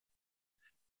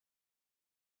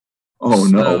Oh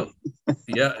no. So,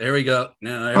 yeah, here we go.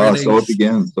 Now So it everything's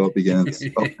begins. So it begins.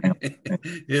 Oh, man.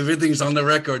 everything's on the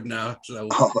record now. So,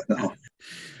 Oh no.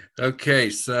 okay,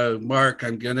 so Mark,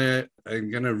 I'm gonna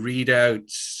read out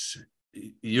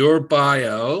your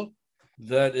bio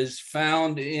that is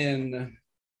found in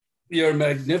your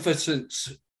magnificent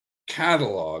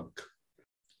catalog,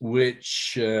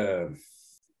 which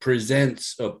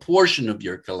presents a portion of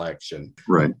your collection.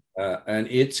 Right. And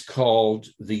it's called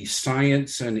The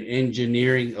Science and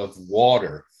Engineering of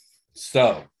Water.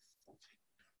 So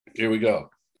here we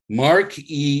go. Mark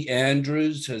E.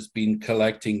 Andrews has been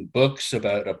collecting books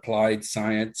about applied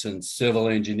science and civil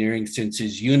engineering since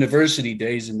his university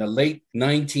days in the late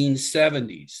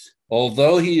 1970s.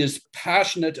 Although he is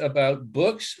passionate about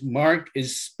books, Mark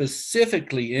is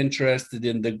specifically interested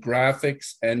in the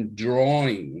graphics and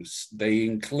drawings they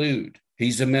include.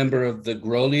 He's a member of the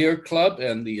Grolier Club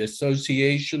and the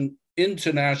Association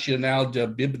Internationale de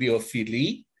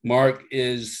Bibliophilie. Mark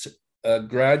is a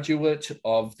graduate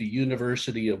of the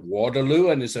University of Waterloo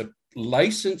and is a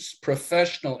licensed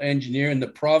professional engineer in the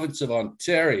province of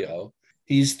Ontario.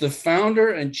 He's the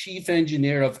founder and chief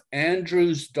engineer of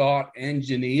Andrews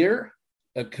Engineer,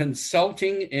 a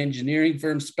consulting engineering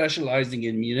firm specializing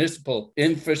in municipal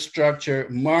infrastructure.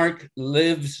 Mark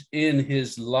lives in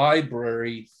his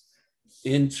library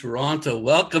in Toronto.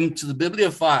 Welcome to the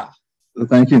Bibliophile.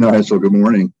 Thank you, Nigel. Good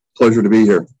morning. Pleasure to be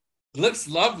here. Looks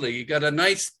lovely. You got a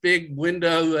nice big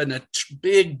window and a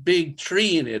big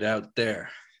tree in it out there.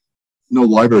 No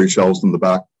library shelves in the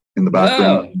background.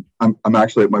 No. I'm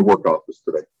actually at my work office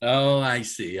today. Oh, I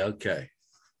see. Okay.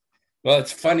 Well,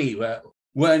 it's funny.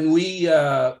 When we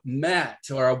met,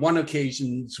 or on one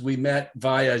occasion we met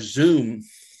via Zoom,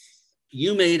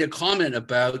 you made a comment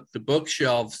about the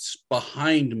bookshelves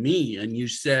behind me, and you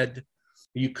said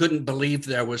you couldn't believe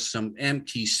there was some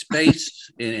empty space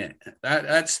in it.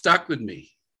 That stuck with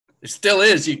me. It still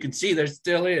is. You can see there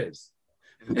still is.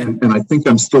 And I think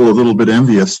I'm still a little bit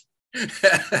envious.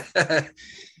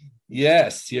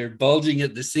 Yes, you're bulging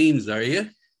at the seams, are you?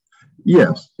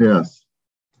 Yes.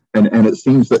 And it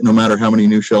seems that no matter how many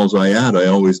new shelves I add, I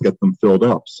always get them filled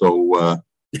up. So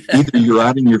either you're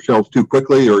adding your shelves too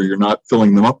quickly or you're not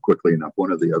filling them up quickly enough,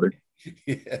 one or the other.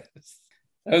 Yes.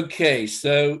 Okay,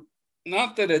 so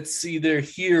not that it's either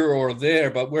here or there,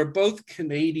 but we're both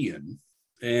Canadian.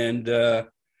 And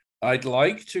I'd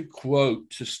like to quote,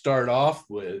 to start off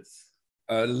with,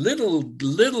 a little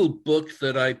book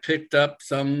that I picked up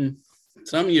some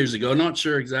years ago, not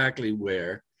sure exactly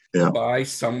where, by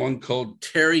someone called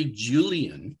Terry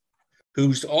Julian,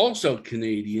 who's also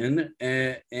Canadian.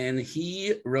 And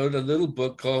he wrote a little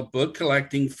book called Book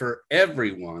Collecting for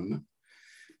Everyone,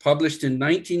 published in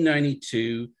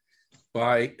 1992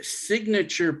 by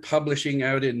Signature Publishing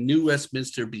out in New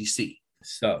Westminster, BC.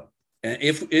 So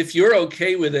if you're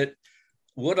okay with it,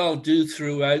 what I'll do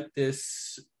throughout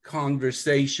this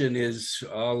conversation is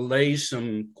I'll lay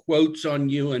some quotes on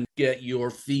you and get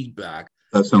your feedback.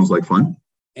 That sounds like fun.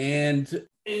 And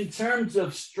in terms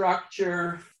of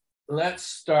structure, let's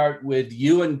start with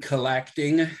you and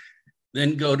collecting,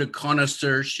 then go to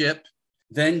connoisseurship,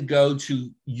 then go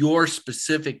to your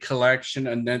specific collection,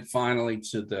 and then finally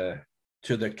to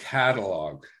the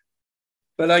catalog.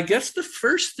 But I guess the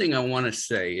first thing I want to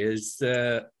say is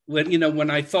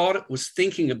when I was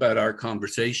thinking about our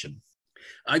conversation,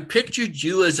 I pictured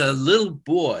you as a little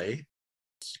boy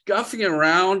scuffing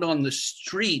around on the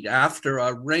street after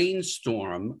a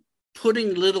rainstorm,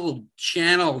 putting little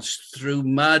channels through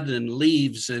mud and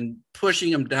leaves and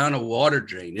pushing them down a water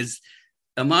drain.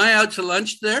 Am I out to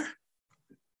lunch there?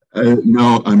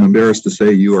 No, I'm embarrassed to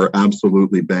say you are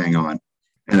absolutely bang on.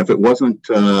 And if it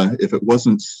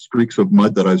wasn't streaks of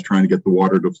mud that I was trying to get the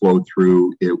water to flow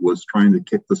through, it was trying to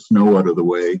kick the snow out of the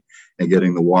way and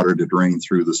getting the water to drain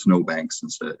through the snowbanks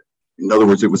instead. In other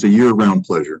words, it was a year-round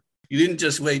pleasure. You didn't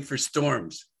just wait for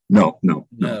storms. No.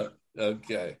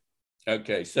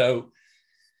 Okay. So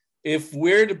if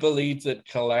we're to believe that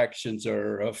collections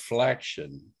are a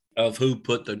reflection of who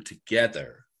put them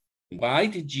together, why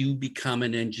did you become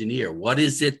an engineer? What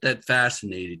is it that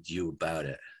fascinated you about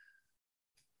it?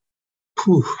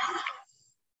 Whew.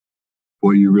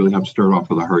 Boy, you really have to start off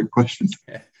with a hard question.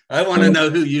 I want to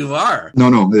know who you are.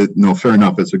 No, fair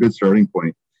enough. It's a good starting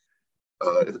point,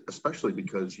 especially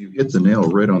because you hit the nail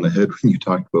right on the head when you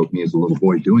talked about me as a little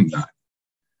boy doing that.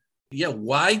 Yeah,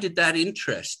 why did that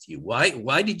interest you?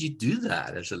 Why did you do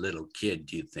that as a little kid,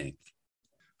 do you think?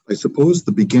 I suppose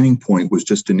the beginning point was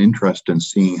just an interest in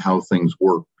seeing how things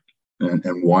work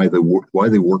and why they work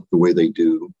the way they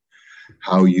do,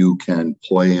 how you can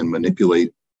play and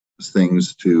manipulate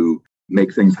things to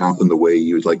make things happen the way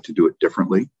you'd like to do it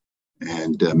differently.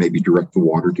 and maybe direct the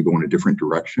water to go in a different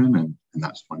direction. And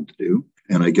that's fun to do.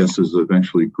 And I guess as I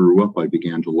eventually grew up, I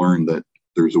began to learn that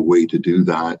there's a way to do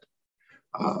that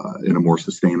in a more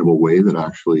sustainable way that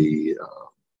actually,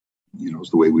 is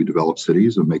the way we develop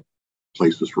cities and make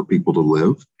places for people to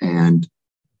live. And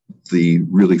the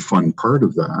really fun part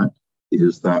of that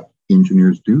is that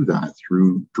engineers do that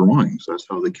through drawings. That's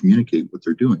how they communicate what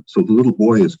they're doing. So the little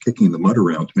boy is kicking the mud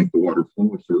around to make the water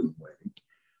flow a certain way.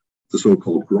 The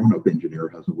so-called grown-up engineer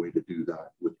has a way to do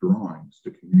that with drawings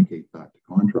to communicate that to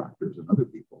contractors and other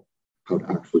people, how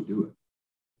to actually do it.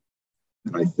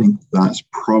 And I think that's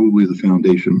probably the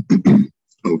foundation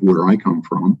of where I come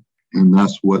from. And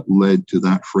that's what led to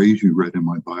that phrase you read in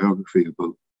my biography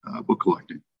about book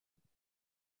collecting.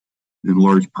 In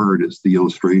large part, it's the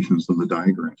illustrations and the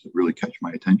diagrams that really catch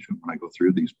my attention when I go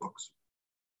through these books.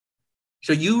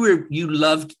 So you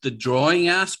loved the drawing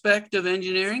aspect of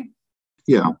engineering?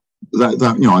 Yeah,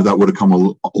 that would have come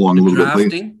along a little bit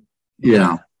later.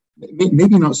 Yeah,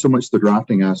 maybe not so much the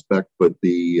drafting aspect, but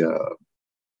the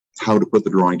how to put the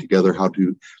drawing together, how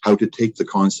to take the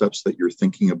concepts that you're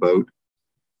thinking about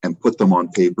and put them on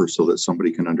paper so that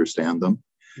somebody can understand them.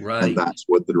 Right. And that's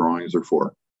what the drawings are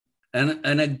for.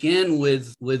 And again,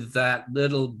 with that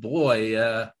little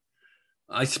boy,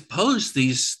 I suppose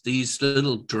these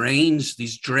little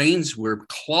drains were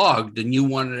clogged, and you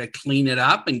wanted to clean it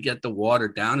up and get the water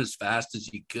down as fast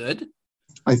as you could.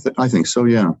 I think so.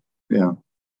 Yeah.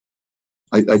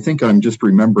 I think I'm just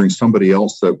remembering somebody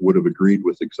else that would have agreed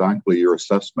with exactly your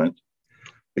assessment,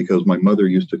 because my mother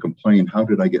used to complain, "How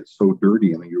did I get so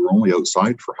dirty? And you were only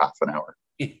outside for half an hour."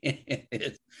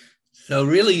 So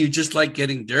really, you just like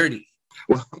getting dirty.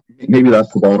 Well, maybe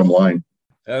that's the bottom line.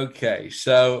 Okay,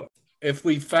 so if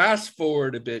we fast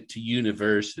forward a bit to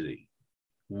university,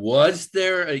 was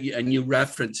there, and you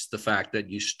referenced the fact that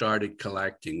you started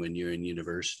collecting when you're in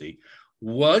university,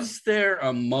 was there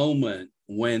a moment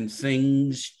when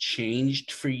things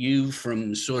changed for you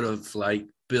from sort of like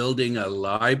building a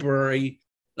library,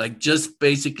 like just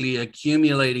basically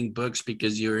accumulating books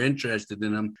because you're interested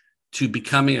in them, to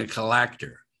becoming a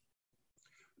collector?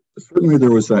 Certainly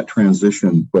there was that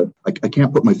transition, but I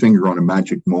can't put my finger on a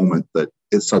magic moment that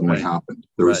it suddenly happened.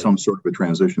 There was some sort of a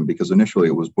transition, because initially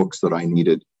it was books that I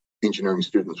needed. Engineering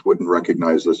students wouldn't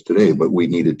recognize this today, but we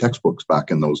needed textbooks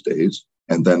back in those days.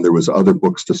 And then there was other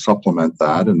books to supplement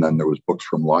that. And then there was books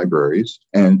from libraries.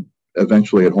 And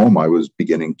eventually at home, I was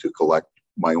beginning to collect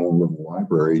my own little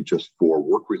library just for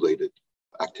work-related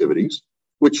activities,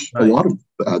 which a lot of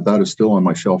that is still on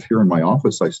my shelf here in my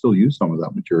office. I still use some of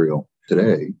that material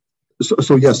today.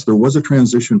 So yes, there was a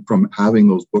transition from having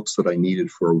those books that I needed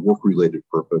for a work-related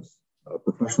purpose, a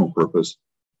professional purpose,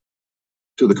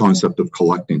 to the concept of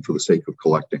collecting for the sake of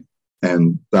collecting.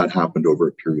 And that happened over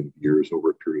a period of years,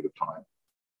 over a period of time.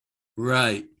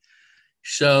 Right.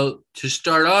 So to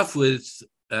start off with,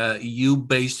 you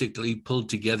basically pulled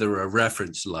together a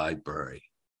reference library.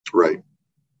 Right.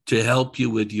 To help you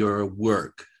with your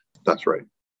work. That's right.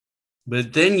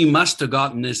 But then you must have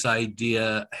gotten this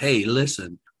idea, hey,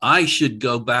 listen, I should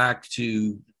go back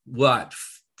to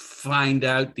find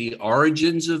out the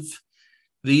origins of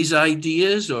these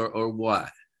ideas, or what?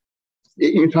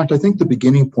 In fact, I think the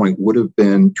beginning point would have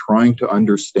been trying to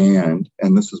understand,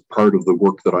 and this is part of the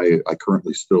work that I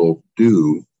currently still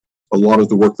do. A lot of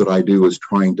the work that I do is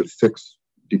trying to fix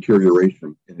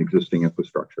deterioration in existing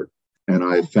infrastructure. And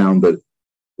I found that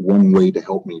one way to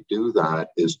help me do that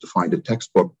is to find a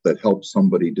textbook that helps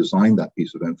somebody design that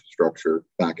piece of infrastructure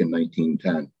back in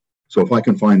 1910. So if I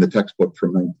can find the textbook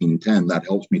from 1910, that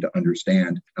helps me to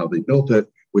understand how they built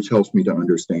it, which helps me to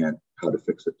understand how to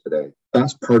fix it today.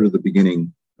 That's part of the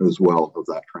beginning as well of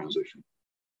that transition.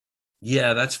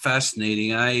 Yeah, that's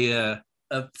fascinating.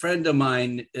 A friend of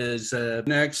mine is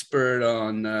an expert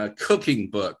on cooking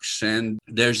books, and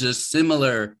there's a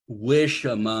similar wish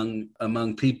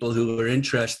among people who are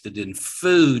interested in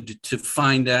food to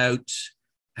find out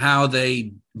how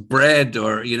they bred,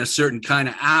 or certain kind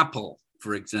of apple,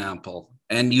 for example.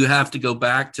 And you have to go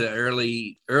back to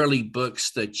early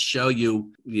books that show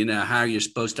you, how you're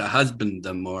supposed to husband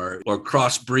them or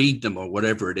crossbreed them or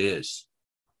whatever it is.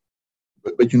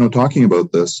 But talking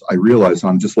about this, I realize,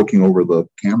 I'm just looking over the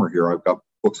camera here. I've got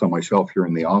books on my shelf here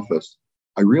in the office.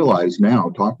 I realize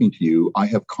now, talking to you, I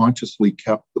have consciously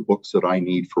kept the books that I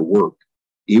need for work.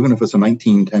 Even if it's a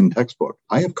 1910 textbook,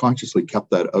 I have consciously kept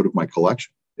that out of my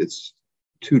collection. It's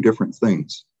two different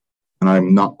things. And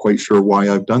I'm not quite sure why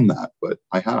I've done that, but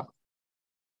I have.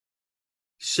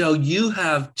 So you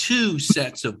have two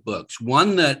sets of books,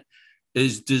 one that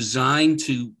is designed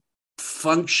to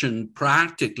function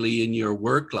practically in your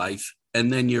work life,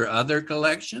 and then your other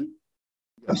collection?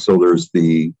 Yeah, so there's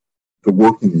the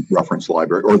working reference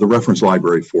library, or the reference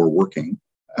library for working,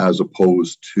 as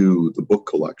opposed to the book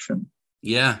collection.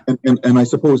 Yeah. And I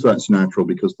suppose that's natural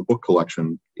because the book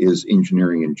collection is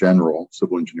engineering in general,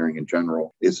 civil engineering in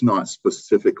general. It's not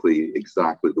specifically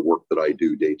exactly the work that I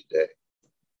do day to day.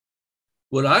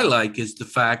 What I like is the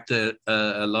fact that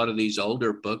a lot of these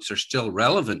older books are still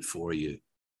relevant for you.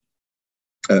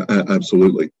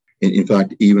 Absolutely. In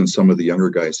fact, even some of the younger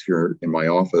guys here in my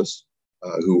office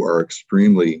who are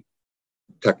extremely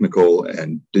technical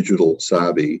and digital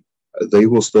savvy, they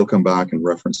will still come back and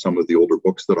reference some of the older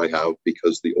books that I have,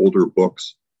 because the older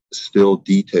books still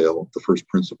detail the first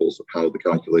principles of how the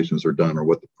calculations are done or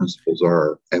what the principles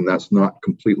are. And that's not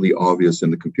completely obvious in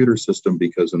the computer system,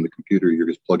 because in the computer, you're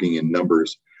just plugging in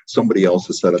numbers. Somebody else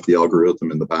has set up the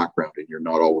algorithm in the background, and you're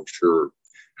not always sure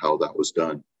how that was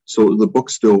done. So the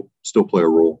books still play a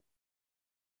role.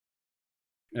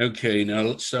 Okay,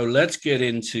 now, so let's get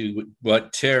into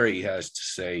what Terry has to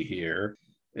say here.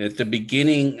 At the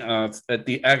beginning of,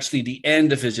 the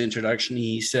end of his introduction,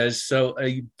 he says, so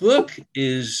a book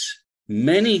is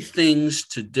many things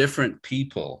to different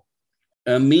people,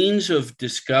 a means of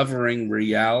discovering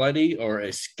reality or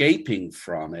escaping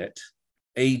from it,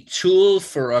 a tool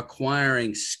for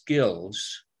acquiring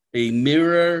skills, a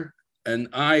mirror, an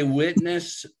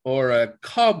eyewitness, or a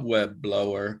cobweb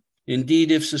blower.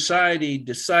 Indeed, if society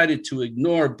decided to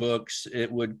ignore books, it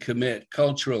would commit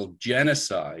cultural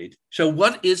genocide. So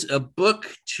what is a book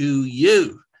to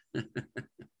you?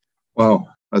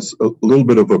 Well, that's a little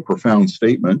bit of a profound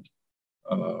statement.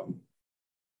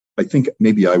 I think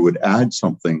maybe I would add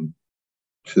something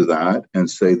to that and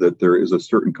say that there is a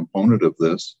certain component of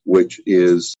this, which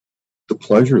is the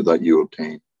pleasure that you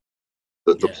obtain,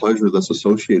 the pleasure that's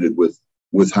associated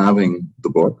with having the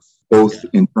book, both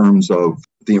in terms of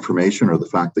the information or the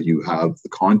fact that you have the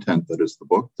content that is the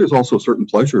book. There's also a certain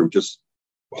pleasure of just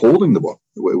holding the book.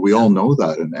 We all know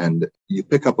that. And you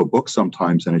pick up a book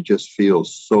sometimes and it just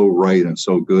feels so right and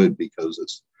so good, because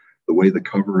it's the way the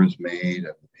cover is made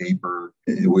and the paper.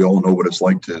 We all know what it's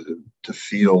like to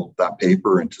feel that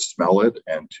paper and to smell it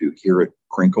and to hear it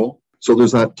crinkle. So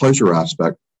there's that pleasure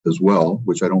aspect as well,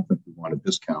 which I don't think we want to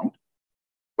discount.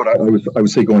 But I would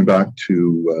say, going back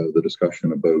to the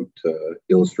discussion about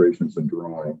illustrations and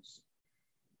drawings,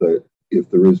 that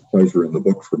if there is pleasure in the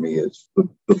book for me, it's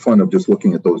the fun of just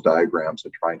looking at those diagrams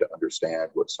and trying to understand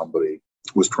what somebody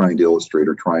was trying to illustrate,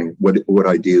 or what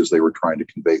ideas they were trying to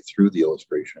convey through the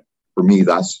illustration. For me,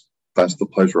 that's the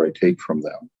pleasure I take from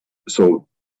them. So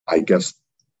I guess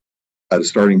at a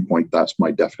starting point, that's my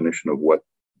definition of what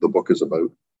the book is about.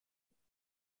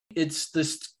 It's the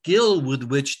skill with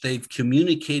which they've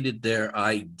communicated their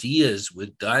ideas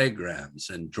with diagrams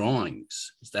and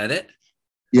drawings. Is that it?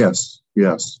 Yes.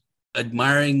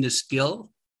 Admiring the skill?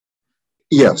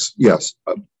 Yes.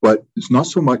 But it's not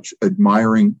so much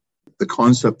admiring the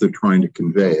concept they're trying to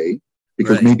convey,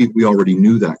 because Right. Maybe we already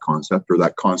knew that concept, or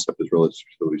that concept is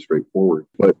relatively straightforward.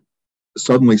 But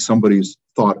suddenly somebody's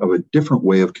thought of a different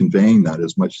way of conveying that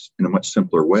in a much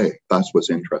simpler way. That's what's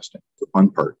interesting, the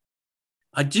fun part.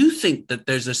 I do think that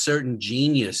there's a certain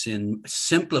genius in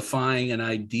simplifying an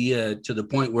idea to the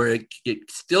point where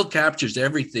it still captures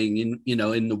everything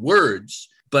in the words,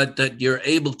 but that you're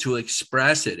able to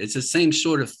express it. It's the same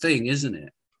sort of thing, isn't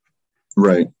it?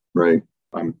 Right.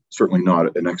 I'm certainly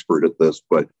not an expert at this,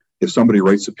 but if somebody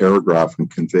writes a paragraph and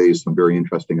conveys some very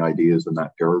interesting ideas in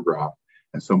that paragraph,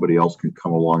 and somebody else can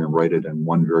come along and write it in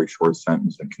one very short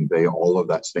sentence and convey all of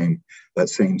that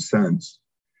same sense,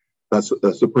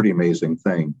 that's a pretty amazing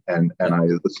thing. And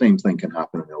the same thing can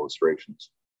happen in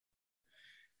illustrations.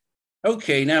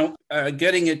 Okay, now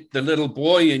getting at the little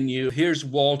boy in you, here's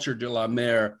Walter de la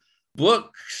Mare.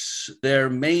 Books there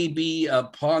may be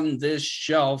upon this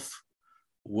shelf,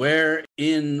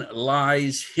 wherein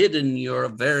lies hidden your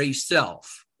very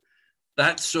self.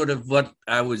 That's sort of what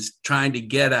I was trying to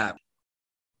get at.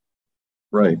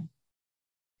 Right.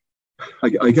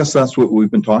 I guess that's what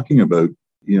we've been talking about.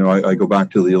 I go back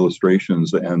to the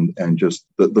illustrations and just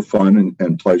the fun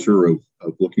and pleasure of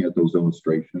looking at those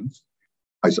illustrations.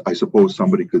 I suppose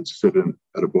somebody could sit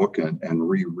at a book and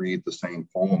reread the same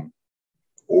poem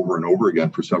over and over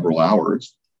again for several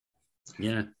hours.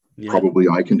 Yeah. Probably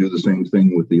I can do the same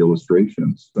thing with the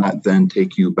illustrations. That then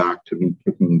take you back to me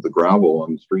kicking the gravel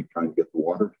on the street trying to get the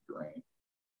water to drain.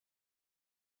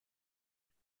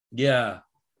 Yeah.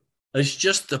 It's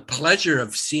just the pleasure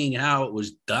of seeing how it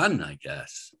was done, I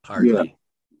guess, partly.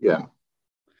 Yeah.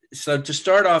 So to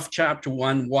start off chapter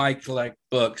 1, why collect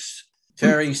books?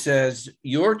 Terry says,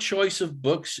 your choice of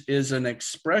books is an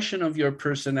expression of your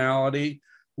personality,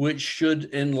 which should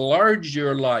enlarge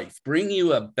your life, bring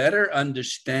you a better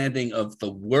understanding of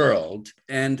the world,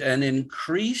 and an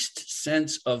increased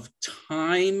sense of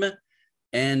time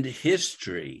and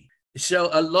history. So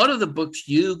a lot of the books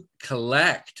you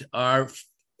collect are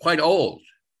quite old.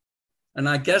 And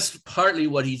I guess partly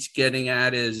what he's getting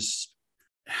at is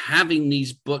having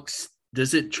these books,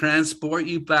 does it transport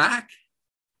you back?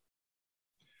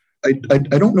 I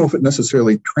don't know if it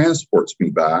necessarily transports me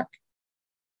back,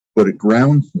 but it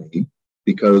grounds me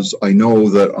because I know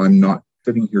that I'm not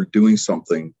sitting here doing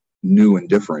something new and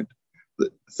different.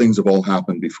 That things have all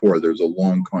happened before. There's a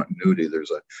long continuity.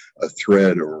 There's a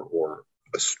thread or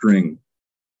a string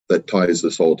that ties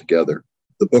this all together.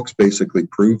 The books basically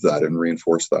prove that and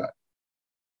reinforce that.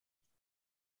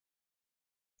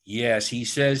 Yes, he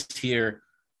says here,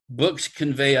 books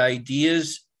convey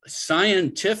ideas.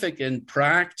 Scientific and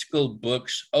practical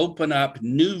books open up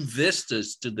new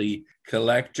vistas to the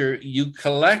collector. You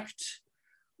collect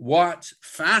what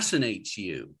fascinates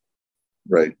you.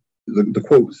 Right. The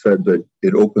quote said that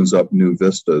it opens up new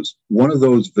vistas. One of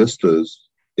those vistas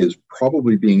is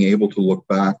probably being able to look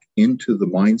back into the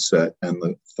mindset and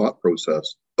the thought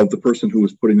process of the person who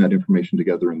was putting that information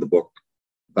together in the book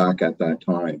back at that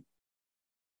time.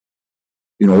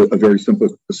 You know, a very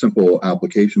simple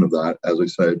application of that, as I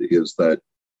said, is that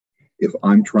if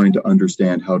I'm trying to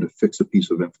understand how to fix a piece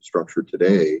of infrastructure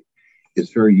today,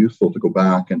 it's very useful to go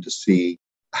back and to see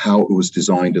how it was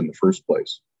designed in the first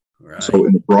place. Right. So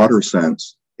in a broader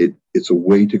sense, it's a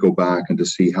way to go back and to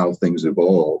see how things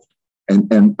evolved.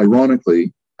 And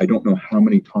ironically, I don't know how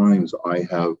many times I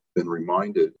have been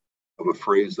reminded of a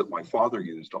phrase that my father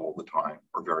used all the time,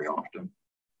 or very often,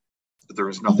 that there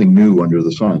is nothing new under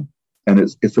the sun. And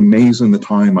it's amazing the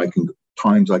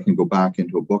times I can go back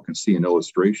into a book and see an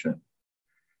illustration.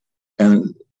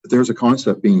 And there's a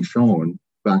concept being shown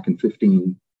back in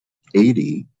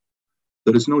 1580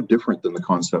 that is no different than the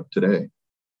concept today.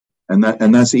 And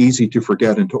that's easy to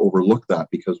forget and to overlook that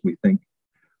because we think,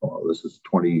 oh, this is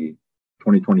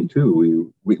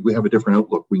 2022. We have a different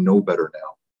outlook. We know better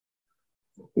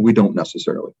now. We don't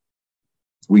necessarily.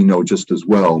 We know just as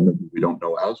well. Maybe we don't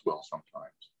know as well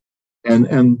sometimes.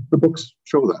 And the books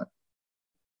show that.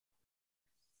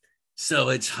 So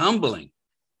it's humbling.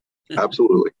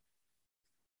 Absolutely.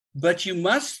 But you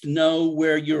must know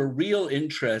where your real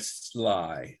interests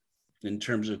lie in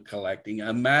terms of collecting,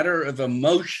 a matter of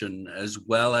emotion as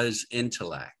well as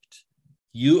intellect.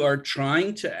 You are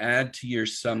trying to add to your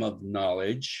sum of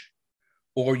knowledge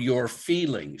or your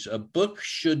feelings. A book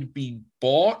should be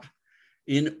bought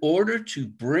in order to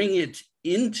bring it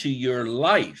into your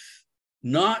life,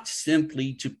 not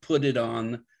simply to put it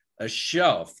on a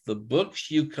shelf. The books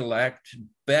you collect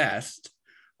best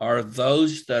are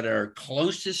those that are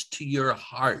closest to your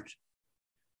heart.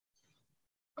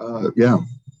 Yeah.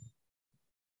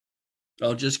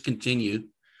 I'll just continue.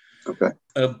 Okay.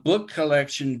 A book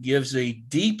collection gives a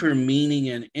deeper meaning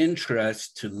and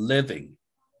interest to living.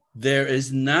 There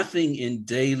is nothing in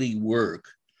daily work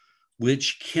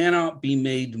which cannot be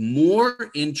made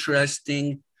more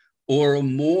interesting or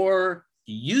more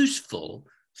useful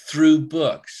through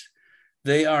books.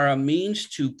 They are a means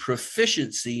to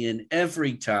proficiency in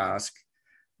every task.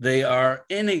 They are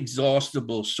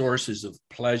inexhaustible sources of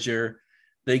pleasure.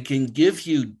 They can give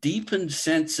you deepened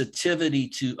sensitivity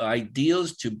to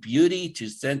ideals, to beauty, to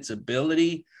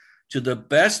sensibility, to the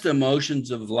best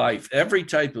emotions of life. Every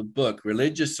type of book,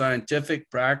 religious, scientific,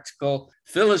 practical,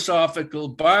 philosophical,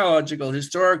 biological,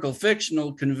 historical,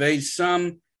 fictional, conveys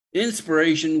some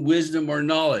inspiration, wisdom, or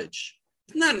knowledge.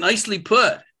 Isn't that nicely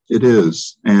put? It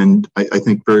is, and I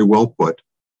think very well put.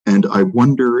 And I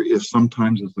wonder if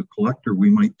sometimes as a collector, we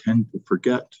might tend to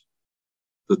forget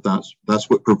that that's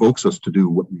what provokes us to do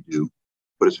what we do.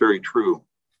 But it's very true.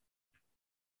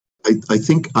 I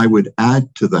think I would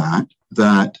add to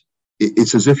that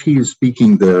it's as if he is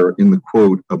speaking there in the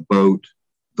quote about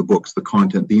the books, the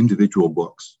content, the individual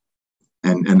books.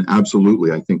 And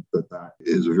absolutely, I think that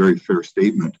is a very fair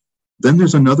statement. Then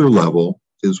there's another level,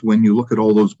 is when you look at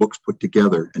all those books put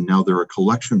together, and now they're a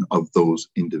collection of those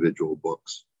individual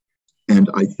books.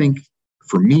 And I think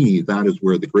for me, that is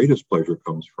where the greatest pleasure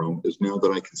comes from, is now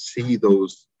that I can see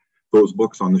those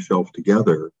books on the shelf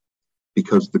together,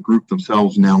 because the group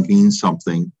themselves now means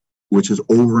something which is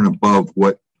over and above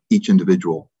what each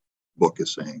individual book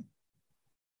is saying.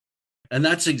 And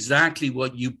that's exactly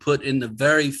what you put in the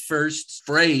very first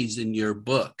phrase in your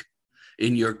book,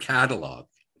 in your catalog.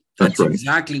 That's right.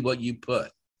 Exactly what you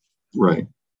put. Right.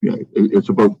 Yeah. It's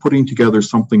about putting together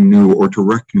something new, or to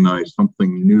recognize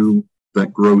something new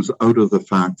that grows out of the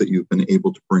fact that you've been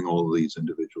able to bring all of these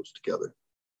individuals together.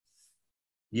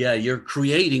 Yeah, you're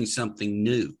creating something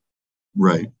new.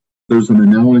 Right. There's an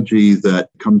analogy that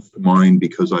comes to mind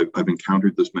because I've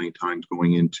encountered this many times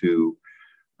going into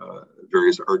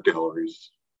various art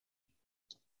galleries.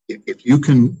 If you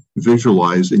can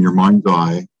visualize in your mind's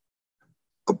eye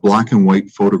a black and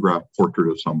white photograph portrait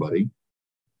of somebody,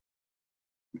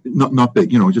 not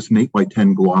big, just an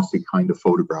 8x10 glossy kind of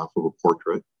photograph of a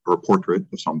portrait, or a portrait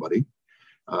of somebody,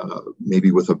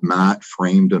 maybe with a mat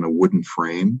framed in a wooden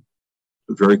frame.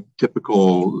 Very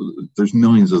typical. There's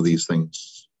millions of these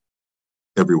things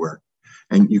everywhere.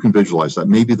 And you can visualize that.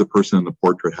 Maybe the person in the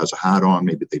portrait has a hat on,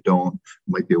 maybe they don't. It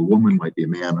might be a woman, might be a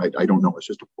man. I don't know. It's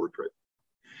just a portrait.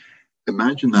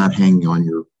 Imagine that hanging on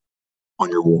your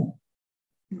wall.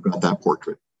 You've got that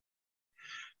portrait.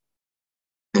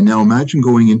 And now imagine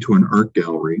going into an art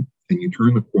gallery and you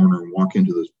turn the corner and walk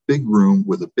into this big room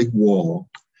with a big wall,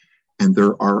 and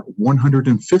there are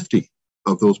 150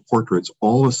 of those portraits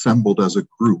all assembled as a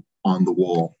group on the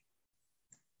wall.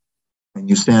 And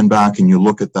you stand back and you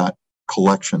look at that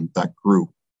collection, that group.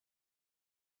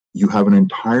 You have an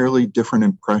entirely different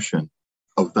impression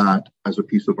of that as a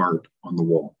piece of art on the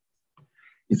wall.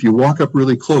 If you walk up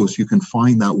really close, you can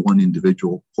find that one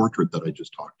individual portrait that I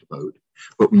just talked about.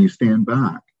 But when you stand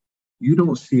back, you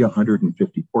don't see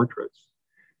 150 portraits.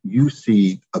 You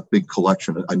see a big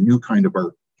collection, a new kind of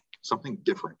art, something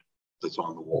different that's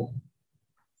on the wall.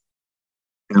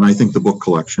 And I think the book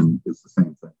collection is the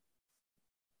same thing.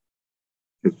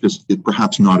 It's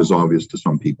perhaps not as obvious to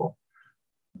some people,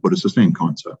 but it's the same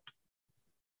concept.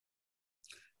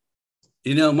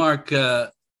 Mark,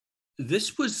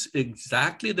 this was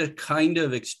exactly the kind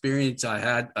of experience I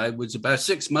had. I was about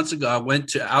 6 months ago, I went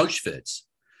to Auschwitz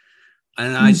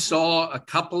and I saw a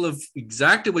couple of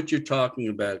exactly what you're talking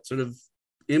about, sort of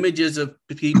images of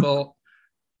people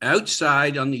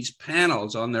outside on these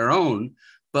panels on their own.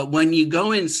 But when you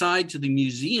go inside to the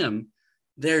museum,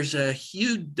 there's a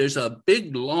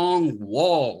big long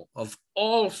wall of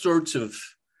all sorts of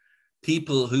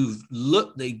people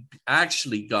they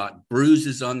actually got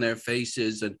bruises on their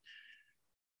faces, and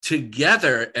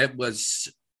together it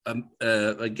was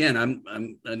again,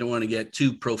 I don't want to get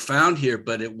too profound here,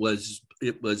 but it was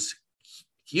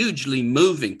hugely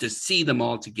moving to see them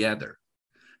all together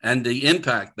and the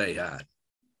impact they had.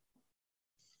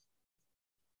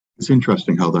 It's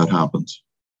interesting how that happens.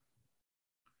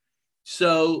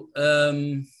 So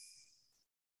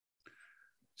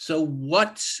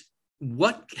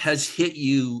what has hit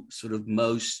you sort of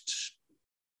most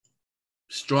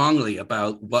strongly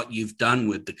about what you've done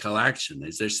with the collection?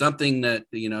 Is there something that,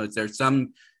 is there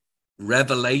some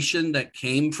revelation that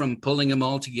came from pulling them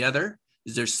all together?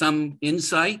 Is there some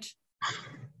insight?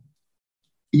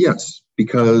 Yes,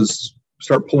 because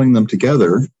start pulling them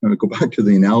together, and I go back to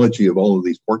the analogy of all of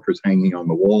these portraits hanging on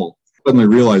the wall. Suddenly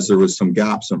realized there was some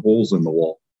gaps and holes in the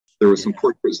wall. There were some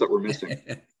portraits that were missing.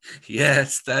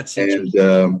 Yes, that's interesting.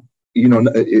 And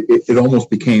it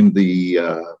almost became the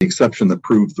exception that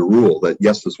proved the rule, that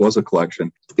yes, this was a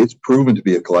collection. It's proven to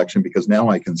be a collection because now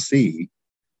I can see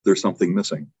there's something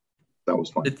missing. That was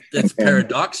fun. That's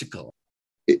paradoxical.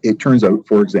 It turns out,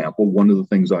 for example, one of the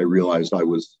things I realized I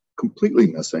was completely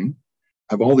missing,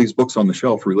 I have all these books on the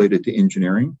shelf related to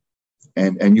engineering.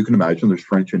 And you can imagine there's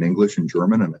French and English and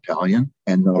German and Italian,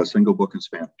 and not a single book in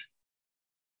Spanish.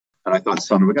 And I thought,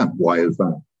 son of a gun, why is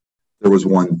that? There was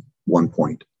one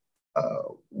point.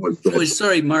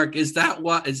 Sorry, Mark, is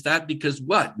that because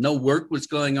what? No work was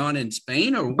going on in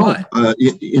Spain, or what? I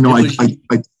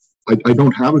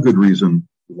don't have a good reason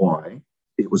why.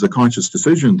 It was a conscious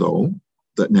decision, though,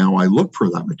 that now I look for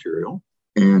that material.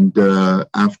 And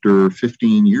after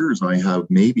 15 years, I have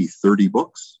maybe 30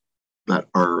 books that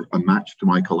are a match to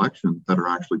my collection that are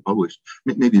actually published,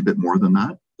 maybe a bit more than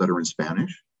that are in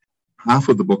Spanish. Half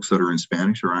of the books that are in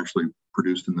Spanish are actually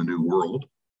produced in the New World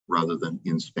rather than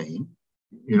in Spain.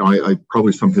 I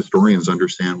probably some historians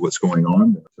understand what's going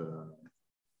on. But,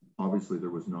 obviously,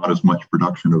 there was not as much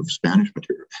production of Spanish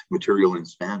material in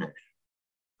Spanish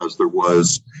as there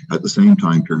was at the same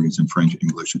time periods in French,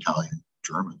 English, Italian,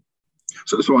 German.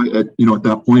 So I, at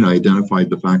that point, I identified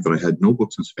the fact that I had no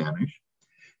books in Spanish.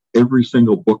 Every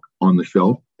single book on the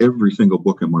shelf, every single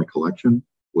book in my collection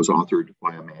was authored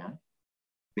by a man.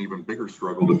 An even bigger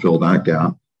struggle to fill that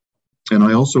gap. And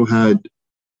I also had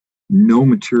no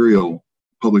material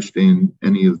published in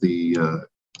any of the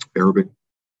Arabic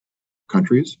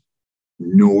countries,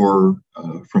 nor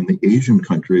from the Asian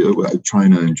country,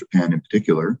 China and Japan in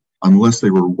particular, unless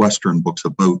they were Western books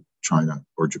about China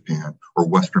or Japan, or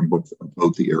Western books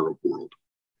about the Arab world.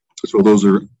 So those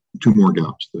are two more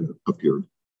gaps that appeared.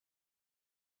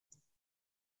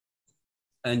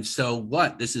 And so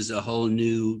what? This is a whole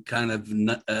new kind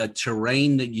of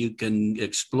terrain that you can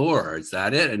explore. Is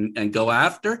that it? And go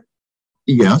after?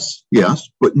 Yes, yes,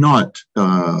 but not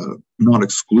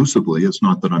exclusively. It's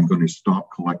not that I'm going to stop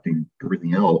collecting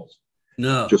everything else.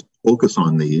 No. Just focus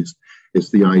on these. It's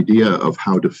the idea of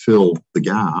how to fill the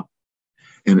gap.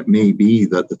 And it may be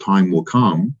that the time will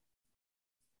come,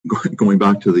 going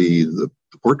back to the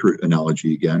portrait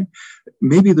analogy again,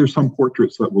 maybe there's some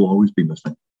portraits that will always be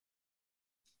missing.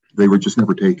 They were just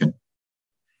never taken.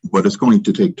 But it's going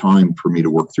to take time for me to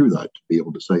work through that, to be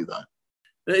able to say that.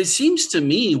 It seems to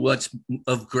me what's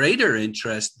of greater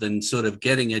interest than sort of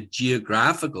getting a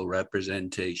geographical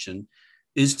representation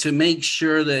is to make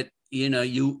sure that, you know,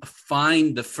 you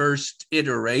find the first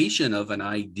iteration of an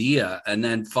idea and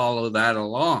then follow that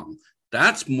along.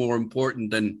 That's more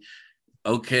important than,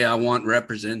 okay, I want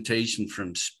representation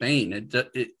from Spain.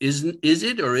 Is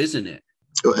it or isn't it?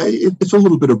 It's a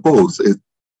little bit of both.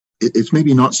 It's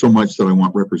maybe not so much that I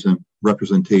want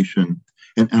representation.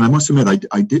 And I must admit,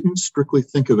 I didn't strictly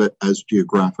think of it as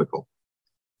geographical.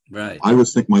 Right. I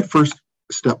was thinking my first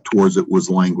step towards it was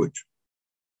language.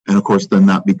 And of course, then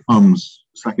that becomes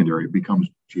secondary, it becomes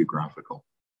geographical.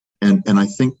 And I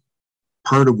think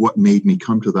part of what made me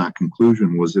come to that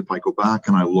conclusion was if I go back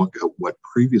and I look at what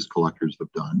previous collectors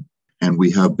have done, and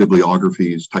we have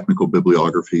bibliographies, technical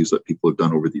bibliographies that people have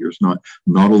done over the years, not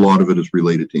a lot of it is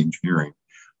related to engineering,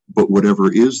 but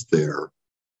whatever is there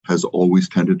has always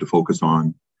tended to focus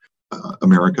on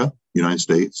America, United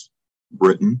States,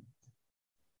 Britain,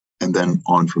 and then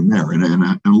on from there. And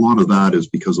a lot of that is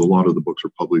because a lot of the books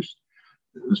are published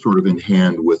sort of in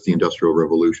hand with the Industrial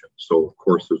Revolution. So, of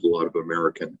course, there's a lot of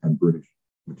American and British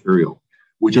material,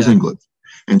 which is English.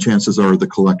 And chances are the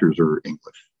collectors are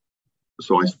English.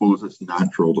 So I suppose it's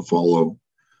natural to follow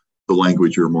the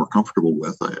language you're more comfortable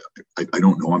with. I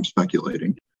don't know, I'm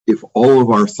speculating. If all of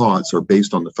our thoughts are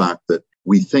based on the fact that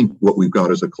we think what we've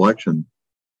got is a collection,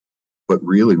 but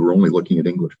really we're only looking at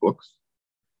English books,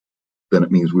 then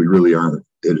it means we really aren't.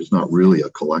 It is not really a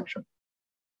collection.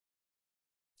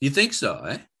 You think so,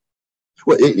 eh?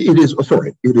 Well, it is.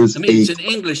 Sorry, it is. I mean, it's an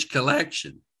English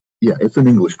collection. Yeah, it's an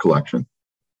English collection.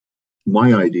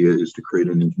 My idea is to create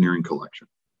an engineering collection.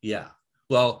 Yeah.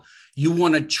 Well, you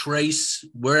want to trace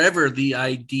wherever the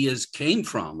ideas came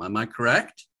from. Am I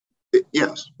correct?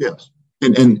 Yes, yes.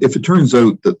 And if it turns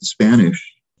out that the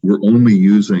Spanish were only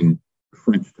using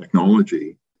French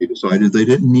technology, they decided they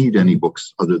didn't need any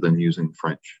books other than using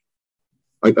French.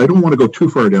 I don't want to go too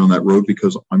far down that road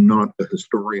because I'm not a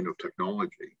historian of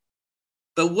technology.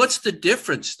 But what's the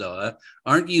difference, though?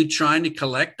 Aren't you trying to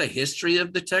collect the history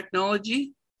of the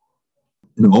technology?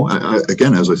 No,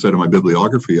 again, as I said in my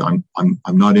bibliography, I'm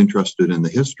not interested in the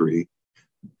history.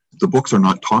 The books are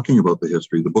not talking about the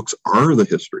history. The books are the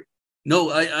history.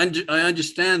 No, I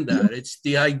understand that. Yeah. It's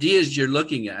the ideas you're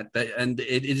looking at, and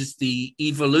it is the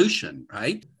evolution,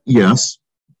 right? Yes,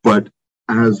 but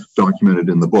as documented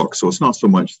in the book. So it's not so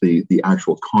much the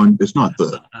actual it's not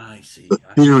the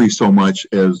theory so much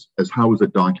as how is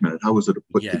it documented? How is it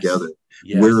put together?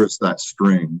 Yes. Where is that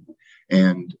string?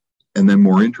 And then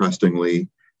more interestingly,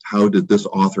 how did this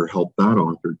author help that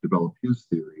author develop his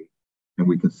theory? And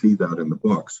we can see that in the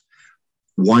books.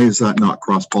 Why is that not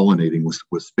cross-pollinating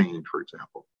with Spain, for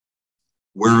example?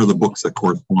 Where are the books that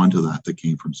correspond to that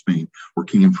came from Spain or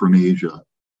came from Asia?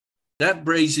 That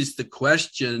raises the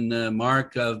question,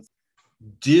 Mark, of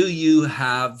do you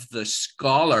have the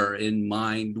scholar in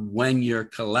mind when you're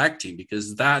collecting?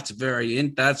 Because that's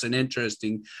an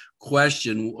interesting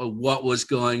question. What was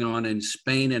going on in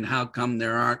Spain and how come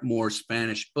there aren't more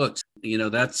Spanish books? You know,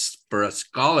 that's for a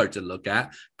scholar to look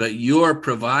at, but you're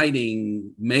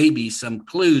providing maybe some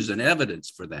clues and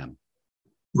evidence for them.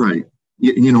 Right.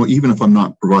 You know, even if I'm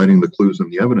not providing the clues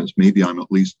and the evidence, maybe I'm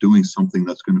at least doing something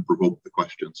that's going to provoke the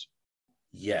questions.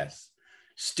 Yes.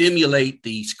 Stimulate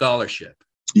the scholarship.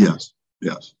 Yes,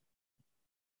 yes.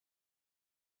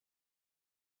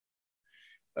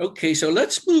 Okay, so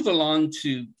let's move along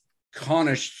to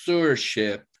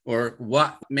connoisseurship, or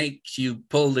what makes you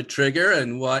pull the trigger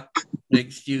and what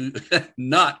makes you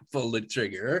not pull the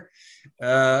trigger.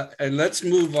 And let's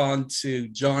move on to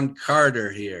John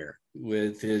Carter here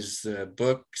with his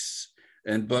books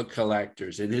and book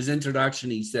collectors. In his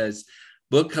introduction, he says,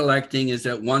 book collecting is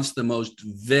at once the most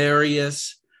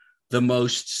various, the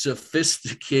most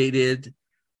sophisticated,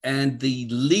 and the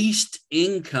least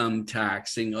income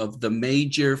taxing of the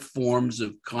major forms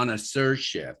of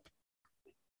connoisseurship.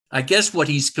 I guess what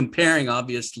he's comparing,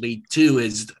 obviously, to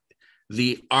is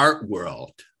the art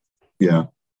world. Yeah.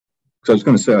 So I was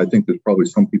going to say, I think there's probably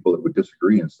some people that would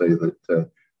disagree and say that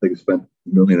they could spend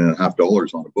 $1.5 million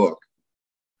on a book.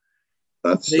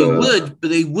 That's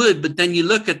they would, but then you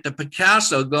look at the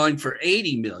Picasso going for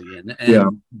 80 million, yeah.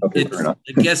 and Okay, fair enough.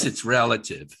 I guess it's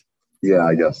relative. Yeah,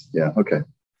 I guess. Yeah. Okay.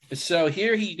 So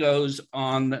here he goes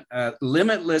on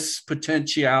limitless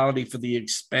potentiality for the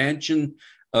expansion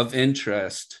of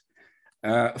interest,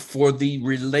 for the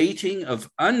relating of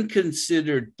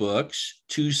unconsidered books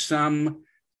to some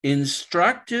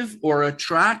instructive or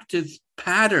attractive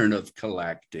pattern of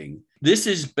collecting. This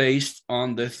is based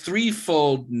on the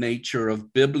threefold nature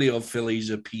of bibliophily's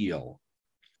appeal.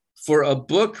 For a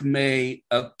book may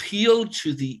appeal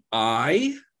to the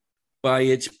eye by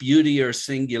its beauty or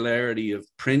singularity of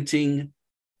printing,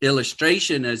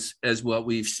 illustration, as what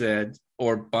we've said,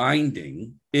 or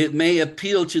binding. It may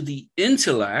appeal to the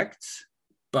intellect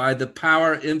by the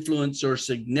power, influence, or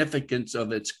significance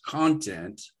of its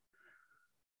content,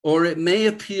 or it may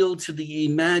appeal to the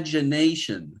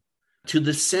imagination, to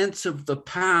the sense of the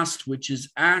past, which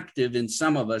is active in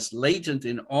some of us, latent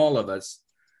in all of us,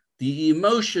 the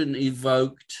emotion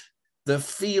evoked, the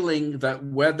feeling that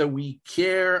whether we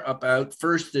care about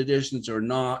first editions or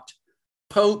not,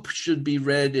 Pope should be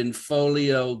read in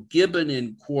folio, Gibbon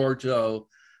in quarto,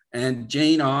 and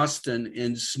Jane Austen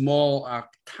in small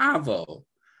octavo,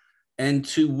 and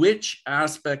to which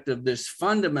aspect of this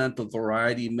fundamental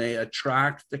variety may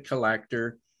attract the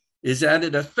collector is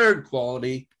added a third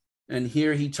quality. And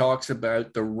here he talks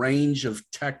about the range of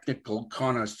technical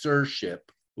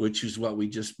connoisseurship, which is what we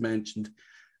just mentioned,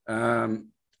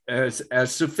 as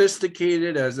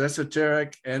sophisticated, as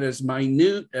esoteric, and as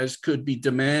minute as could be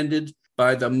demanded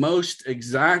by the most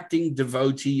exacting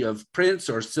devotee of prints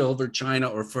or silver, china,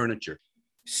 or furniture.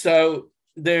 So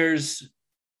there's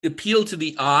appeal to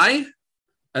the eye,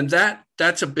 and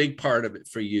that's a big part of it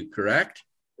for you, correct?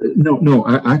 No,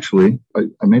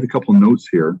 I made a couple of notes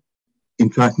here. In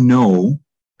fact, no,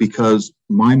 because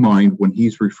my mind, when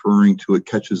he's referring to it,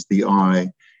 catches the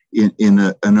eye in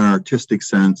an artistic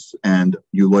sense, and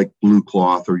you like blue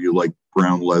cloth or you like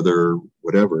brown leather,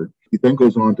 whatever. He then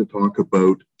goes on to talk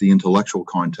about the intellectual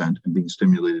content and being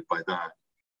stimulated by that.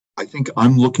 I think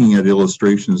I'm looking at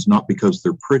illustrations not because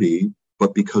they're pretty,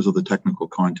 but because of the technical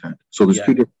content. So there's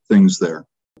two different things there.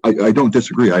 I don't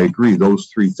disagree. I agree. Those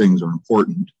three things are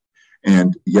important.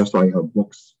 And yes, I have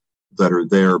books that are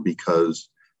there because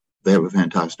they have a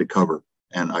fantastic cover.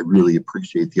 And I really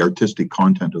appreciate the artistic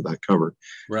content of that cover.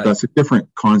 Right. That's a different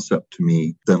concept to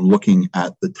me than looking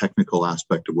at the technical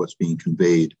aspect of what's being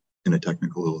conveyed in a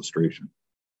technical illustration.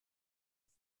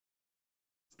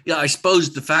 Yeah, I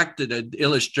suppose the fact that an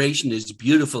illustration is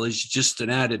beautiful is just an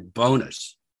added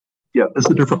bonus. Yeah, it's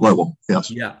a different level. Yes.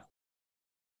 Yeah.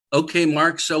 Okay,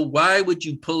 Mark, so why would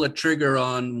you pull a trigger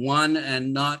on one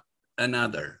and not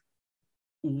another?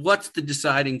 What's the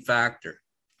deciding factor?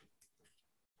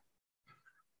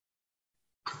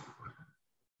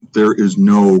 There is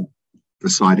no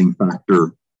deciding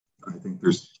factor. I think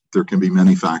there can be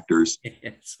many factors.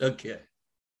 Yes, okay.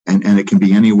 And it can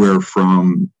be anywhere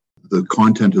from the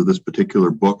content of this particular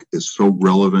book is so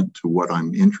relevant to what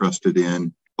I'm interested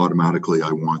in, automatically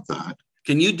I want that.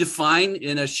 Can you define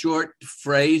in a short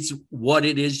phrase what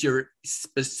it is you're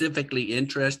specifically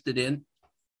interested in?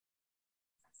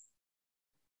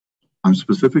 I'm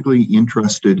specifically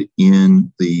interested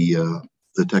in the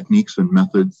techniques and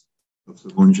methods of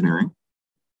civil engineering,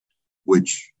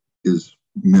 which is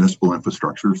municipal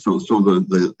infrastructure. So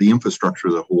the infrastructure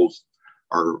that holds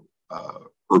our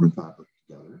urban fabric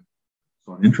together.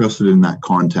 So I'm interested in that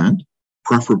content,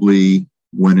 preferably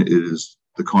when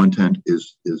the content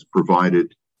is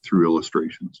provided through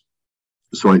illustrations.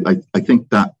 So I think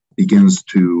that begins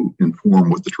to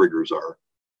inform what the triggers are.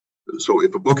 So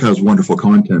if a book has wonderful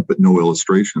content but no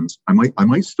illustrations, I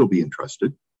might still be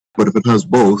interested. But if it has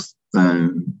both,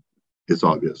 then it's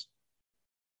obvious.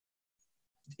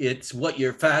 It's what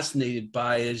you're fascinated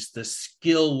by is the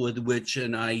skill with which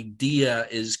an idea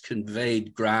is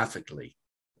conveyed graphically.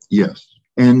 Yes.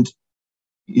 And,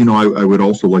 I would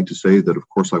also like to say that, of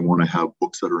course, I want to have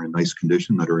books that are in nice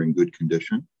condition, that are in good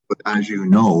condition. But as you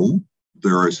know,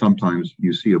 there are sometimes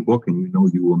you see a book and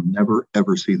you will never,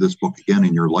 ever see this book again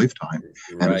in your lifetime.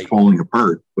 Right. And it's falling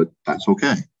apart, but that's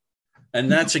okay.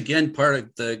 And that's, again, part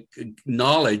of the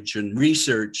knowledge and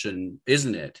research, and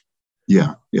isn't it?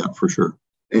 Yeah, for sure.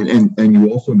 And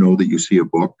you also know that you see a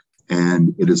book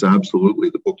and it is absolutely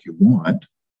the book you want,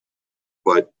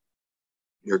 but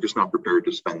you're just not prepared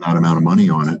to spend that amount of money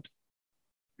on it.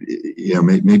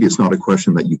 Maybe it's not a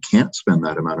question that you can't spend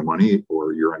that amount of money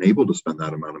or you're unable to spend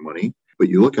that amount of money, but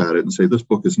you look at it and say, this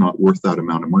book is not worth that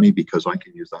amount of money because I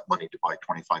can use that money to buy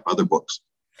 25 other books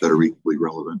that are equally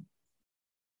relevant.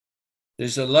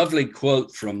 There's a lovely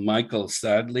quote from Michael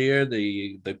Sadlier,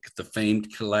 the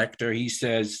famed collector. He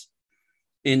says,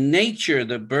 "In nature,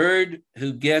 the bird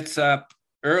who gets up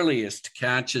earliest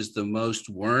catches the most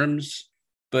worms,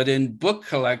 but in book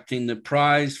collecting, the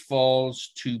prize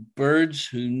falls to birds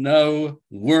who know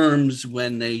worms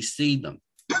when they see them."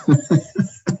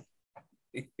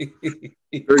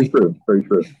 Very true. Very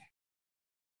true.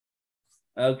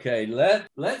 Okay,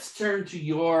 let's turn to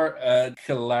your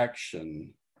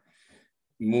collection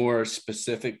more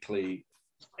specifically,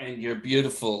 and your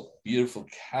beautiful, beautiful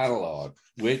catalog,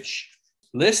 which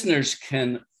listeners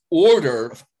can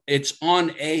order. It's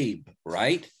on Abe,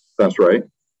 right? That's right.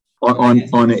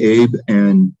 On Abe,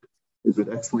 and is it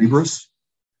Ex Libris?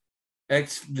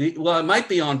 Well, it might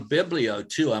be on Biblio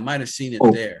too. I might have seen it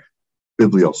there.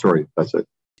 Biblio, sorry, that's it.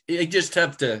 You just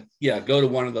have to, go to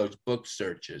one of those book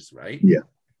searches, right? Yeah.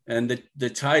 And the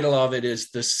title of it is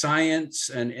The Science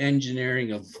and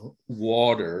Engineering of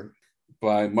Water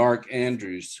by Mark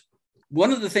Andrews.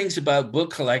 One of the things about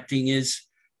book collecting is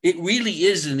it really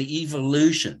is an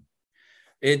evolution.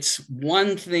 It's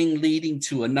one thing leading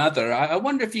to another. I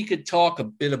wonder if you could talk a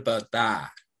bit about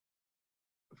that.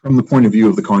 From the point of view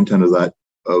of the content of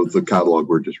the catalog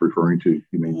we're just referring to,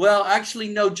 you mean? Well, actually,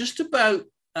 no, just about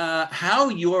how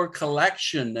your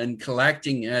collection and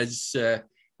collecting has,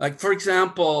 like, for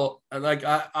example, like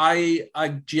I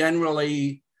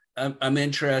generally, I'm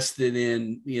interested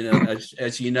in,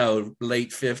 as you know, late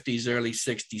 50s, early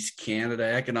 60s Canada,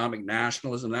 economic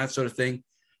nationalism, that sort of thing.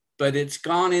 But it's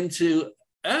gone into,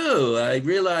 I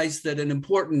realized that an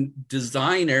important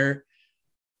designer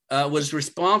was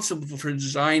responsible for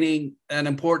designing an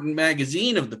important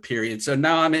magazine of the period. So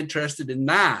now I'm interested in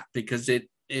that because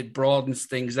it broadens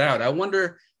things out. I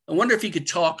wonder if you could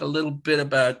talk a little bit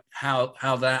about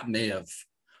how that may have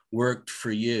worked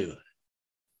for you.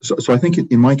 So I think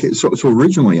in my case, so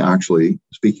originally, actually,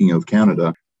 speaking of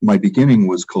Canada, my beginning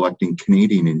was collecting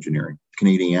Canadian engineering,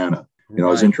 Canadiana. I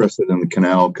was interested in the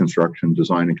canal construction,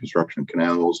 design and construction,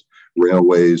 canals,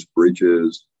 railways,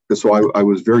 bridges. So I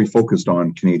was very focused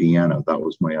on Canadiana. That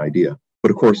was my idea.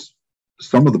 But of course,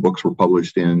 some of the books were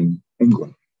published in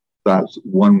England. That's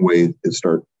one way it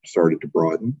started to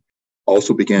broaden.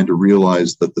 Also began to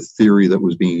realize that the theory that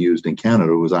was being used in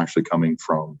Canada was actually coming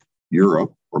from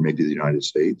Europe or maybe the United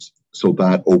States. So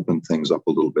that opened things up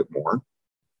a little bit more.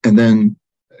 And then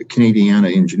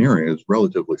Canadiana engineering is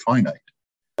relatively finite.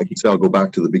 I can say I'll go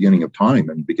back to the beginning of time,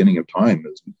 and beginning of time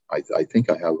is, I think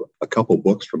I have a couple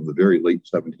books from the very late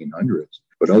 1700s,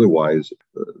 but otherwise,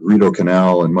 Rideau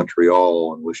Canal and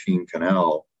Montreal and Lachine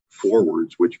Canal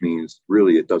forwards, which means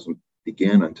really it doesn't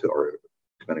begin until, or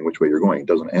depending which way you're going, it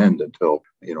doesn't end until,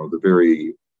 the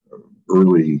very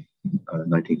early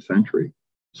 19th century.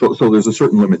 So there's a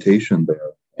certain limitation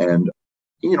there. And,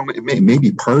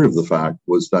 maybe part of the fact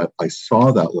was that I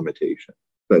saw that limitation,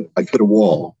 that I hit a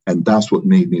wall, and that's what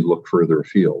made me look further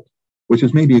afield, which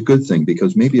is maybe a good thing,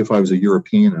 because maybe if I was a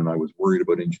European and I was worried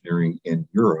about engineering in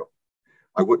Europe,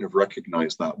 I wouldn't have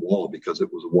recognized that wall because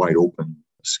it was a wide open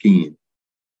scheme.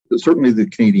 But certainly the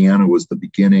Canadiana was the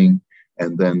beginning,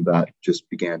 and then that just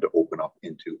began to open up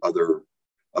into other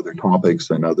topics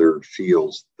and other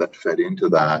fields that fed into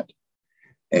that.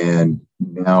 And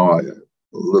now I'm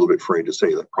a little bit afraid to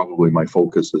say that probably my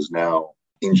focus is now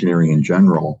engineering in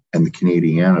general, and the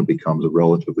Canadiana becomes a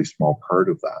relatively small part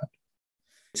of that.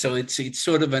 So it's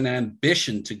sort of an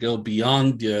ambition to go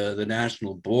beyond the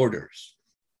national borders.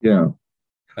 Yeah.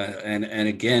 And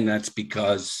again, that's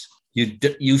because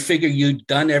you figure you'd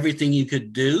done everything you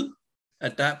could do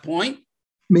at that point?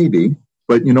 Maybe,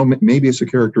 but maybe it's a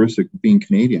characteristic of being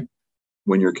Canadian.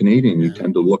 When you're Canadian, you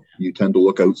tend to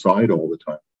look outside all the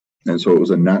time. And so it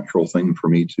was a natural thing for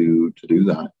me to do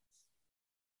that.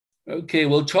 Okay,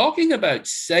 well, talking about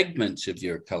segments of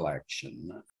your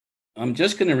collection, I'm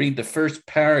just going to read the first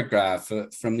paragraph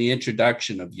from the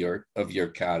introduction of your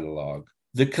catalog.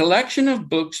 The collection of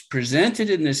books presented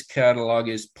in this catalog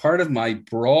is part of my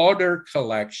broader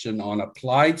collection on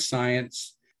applied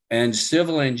science and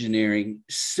civil engineering.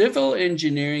 Civil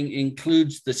engineering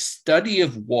includes the study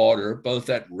of water, both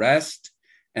at rest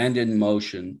and in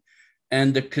motion,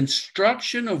 and the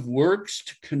construction of works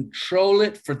to control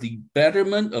it for the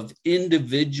betterment of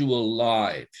individual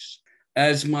lives.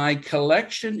 As my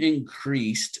collection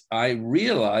increased, I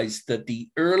realized that the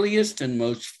earliest and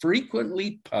most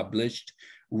frequently published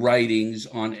writings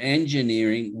on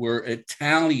engineering were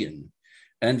Italian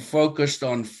and focused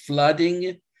on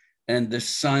flooding and the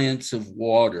science of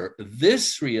water.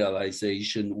 This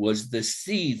realization was the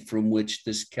seed from which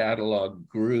this catalog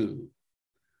grew.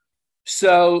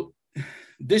 So,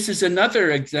 this is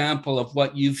another example of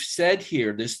what you've said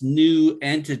here, this new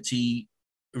entity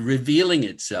revealing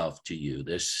itself to you.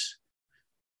 This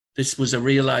was a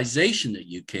realization that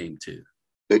you came to.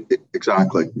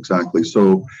 Exactly.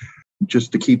 So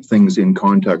just to keep things in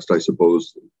context, I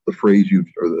suppose the phrase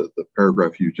the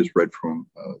paragraph you just read from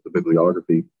the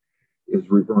bibliography is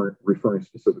referring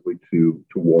specifically to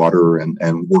water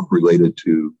and work related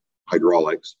to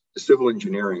hydraulics. Civil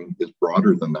engineering is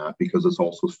broader than that because it's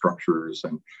also structures,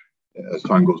 and as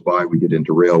time goes by, we get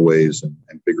into railways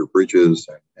and bigger bridges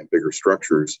and bigger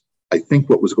structures. I think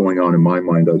what was going on in my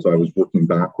mind as I was working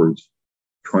backwards,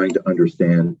 trying to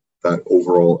understand that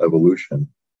overall evolution.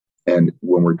 And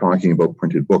when we're talking about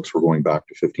printed books, we're going back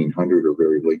to 1500 or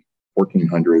very late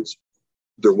 1400s.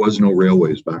 There was no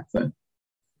railways back then.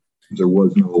 There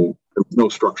was no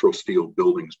structural steel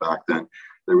buildings back then.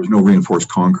 There was no reinforced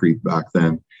concrete back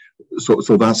then.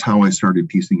 So that's how I started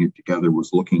piecing it together, was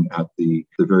looking at the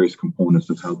various components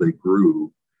of how they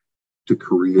grew to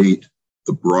create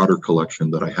the broader collection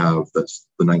that I have, that's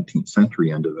the 19th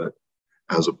century end of it,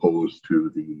 as opposed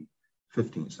to the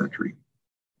 15th century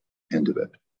end of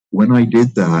it. When I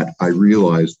did that, I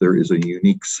realized there is a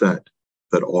unique set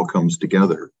that all comes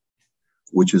together,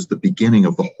 which is the beginning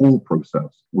of the whole process,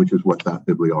 which is what that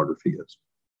bibliography is.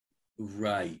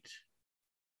 Right.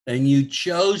 And you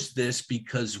chose this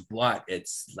because what?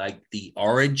 It's like the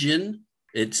origin?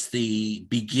 It's the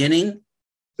beginning?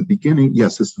 The beginning,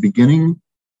 yes, it's the beginning,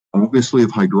 obviously,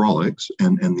 of hydraulics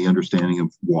and the understanding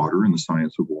of water and the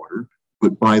science of water.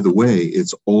 But by the way,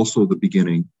 it's also the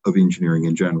beginning of engineering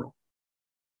in general.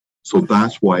 So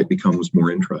that's why it becomes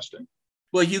more interesting.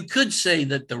 Well, you could say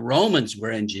that the Romans were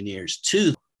engineers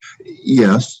too.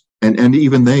 Yes, and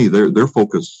even their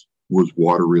focus was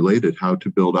water related, how to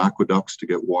build aqueducts to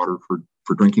get water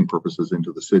for drinking purposes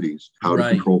into the cities, how to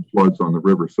control floods on the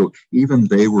river. So even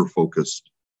they were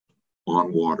focused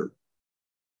on water.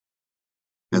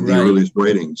 And the earliest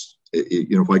writings,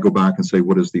 if I go back and say,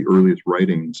 what is the earliest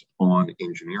writings on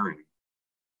engineering?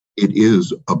 It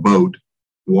is about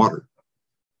water.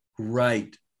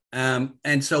 Right.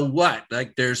 And so what?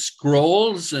 Like there's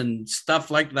scrolls and stuff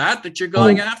like that you're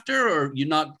going after, or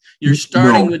you're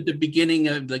starting with the beginning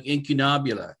of the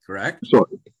incunabula, correct? So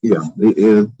yeah,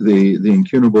 the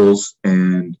incunables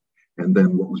and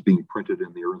then what was being printed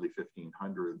in the early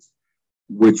 1500s,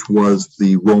 which was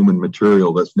the Roman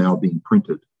material that's now being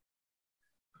printed.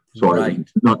 So I'm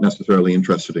not necessarily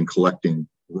interested in collecting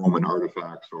Roman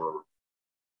artifacts or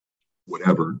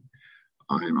whatever.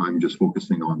 I'm just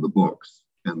focusing on the books,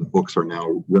 and the books are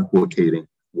now replicating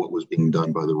what was being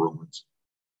done by the Romans.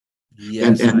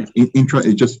 Yes,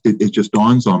 it just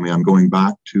dawns on me. I'm going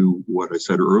back to what I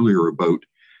said earlier about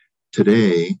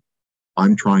today.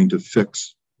 I'm trying to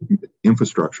fix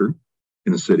infrastructure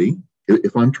in a city.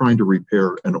 If I'm trying to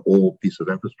repair an old piece of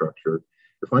infrastructure,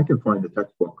 if I can find a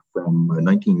textbook from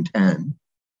 1910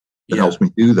 that helps me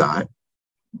do that,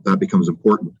 that becomes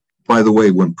important. By the way,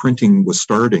 when printing was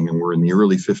starting and we're in the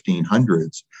early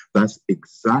 1500s, that's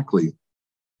exactly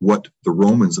what the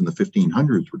Romans in the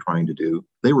 1500s were trying to do.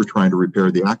 They were trying to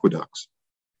repair the aqueducts.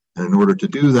 And in order to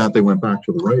do that, they went back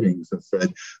to the writings and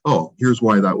said, oh, here's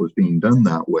why that was being done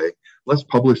that way. Let's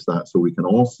publish that so we can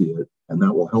all see it, and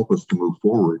that will help us to move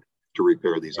forward to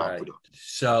repair these aqueducts.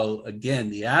 So again,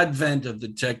 the advent of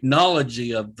the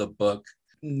technology of the book,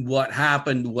 what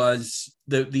happened was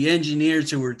the engineers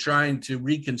who were trying to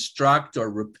reconstruct or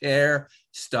repair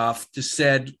stuff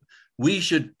said, we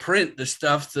should print the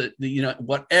stuff that,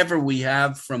 whatever we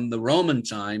have from the Roman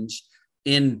times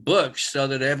in books so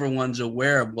that everyone's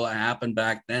aware of what happened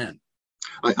back then.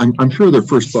 I'm sure their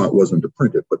first thought wasn't to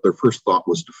print it, but their first thought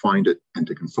was to find it and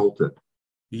to consult it.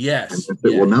 Yes. And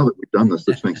say, well, now that we've done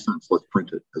this makes sense. Let's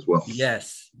print it as well.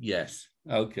 Yes.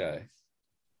 Okay.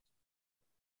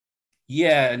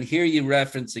 Yeah, and here you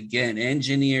reference again,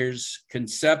 engineers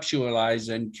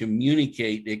conceptualize and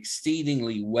communicate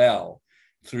exceedingly well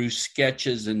through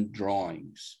sketches and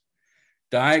drawings.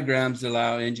 Diagrams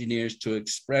allow engineers to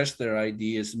express their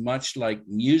ideas much like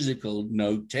musical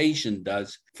notation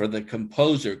does for the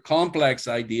composer. Complex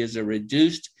ideas are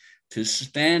reduced to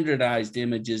standardized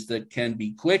images that can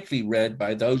be quickly read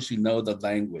by those who know the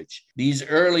language. These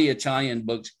early Italian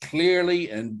books clearly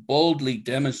and boldly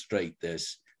demonstrate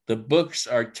this. The books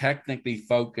are technically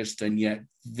focused and yet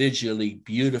visually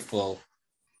beautiful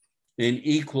in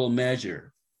equal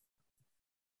measure.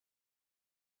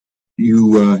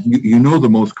 You know the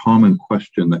most common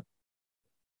question that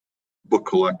book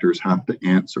collectors have to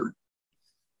answer.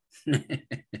 Have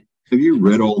you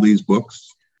read all these books?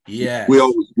 Yeah. We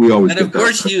always. And of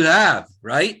course you have,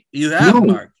 right? You have,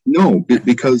 Mark. No,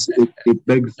 because it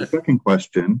begs the second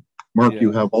question. Mark,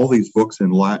 you have all these books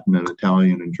in Latin and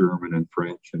Italian and German and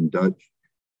French and Dutch.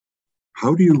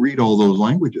 how do you read all those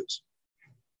languages?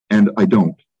 And I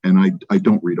don't. And I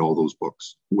don't read all those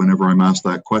books. Whenever I'm asked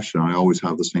that question, I always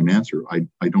have the same answer.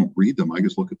 I don't read them. I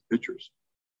just look at the pictures.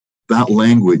 That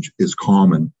language is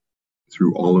common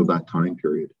through all of that time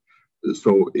period.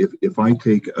 So if I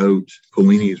take out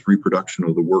Pollini's reproduction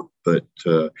of the work that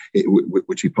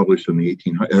which he published in the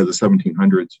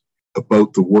 1700s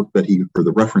about the work that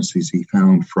the references he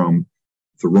found from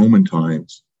the Roman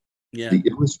times, the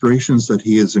illustrations that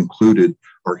he has included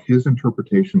are his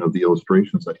interpretation of the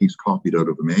illustrations that he's copied out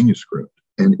of a manuscript.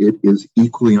 And it is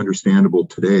equally understandable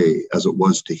today as it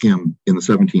was to him in the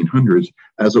 1700s,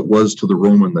 as it was to the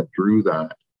Roman that drew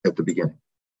that at the beginning.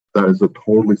 That is a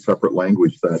totally separate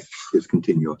language that is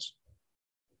continuous.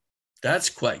 That's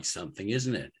quite something,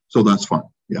 isn't it? So that's fun.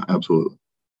 Yeah, absolutely.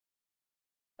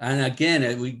 And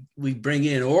again, we bring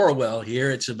in Orwell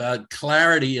here. It's about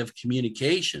clarity of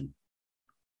communication.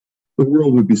 The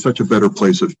world would be such a better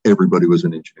place if everybody was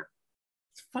an engineer.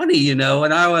 It's funny,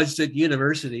 when I was at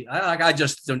university, I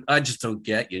just don't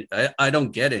get you. I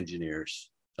don't get engineers.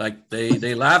 Like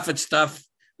they laugh at stuff.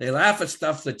 They laugh at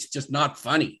stuff that's just not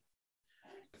funny.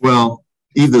 Well,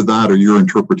 either that or your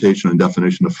interpretation and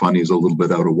definition of funny is a little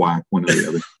bit out of whack, one or the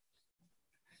other.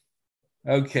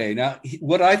 Okay, now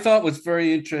what I thought was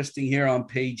very interesting here on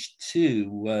page 2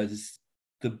 was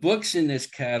the books in this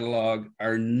catalog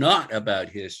are not about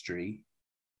history.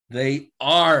 They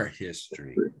are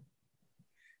history.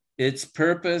 Its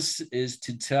purpose is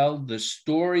to tell the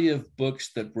story of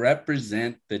books that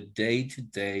represent the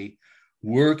day-to-day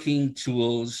working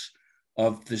tools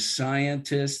of the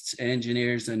scientists,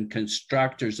 engineers, and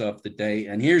constructors of the day.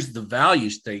 And here's the value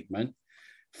statement.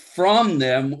 From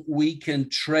them, we can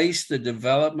trace the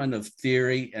development of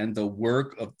theory and the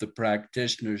work of the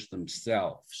practitioners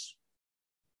themselves.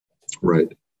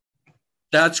 Right.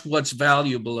 That's what's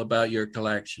valuable about your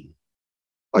collection.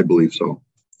 I believe so.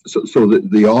 So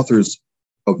the authors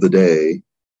of the day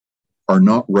are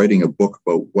not writing a book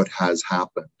about what has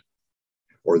happened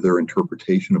or their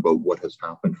interpretation about what has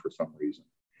happened for some reason.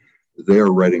 They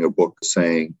are writing a book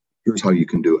saying, here's how you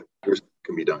can do it. Here's how it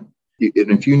can be done.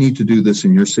 And if you need to do this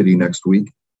in your city next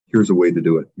week, here's a way to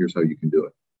do it. Here's how you can do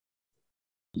it.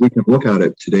 We can look at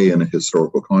it today in a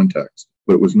historical context,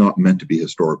 but it was not meant to be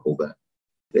historical then.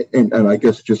 And I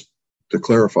guess just to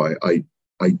clarify,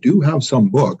 I do have some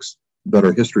books that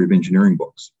are history of engineering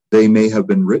books. They may have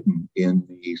been written in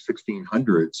the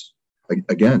 1600s.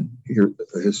 Again, here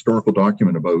a historical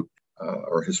document about,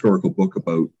 or a historical book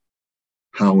about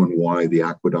how and why the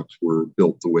aqueducts were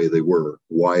built the way they were,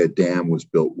 why a dam was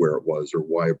built where it was, or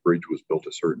why a bridge was built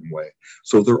a certain way.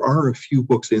 So there are a few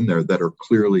books in there that are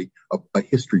clearly a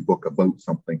history book about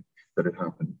something that had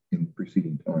happened in the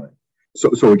preceding time.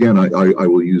 So again, I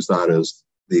will use that as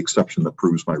the exception that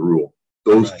proves my rule.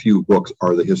 Those Right. few books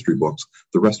are the history books.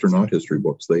 The rest are not history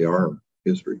books. They are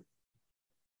history.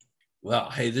 Well,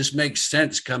 hey, this makes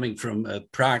sense coming from a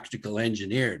practical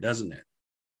engineer, doesn't it?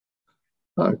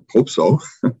 I hope so.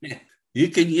 You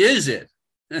can use it.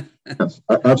 Yes,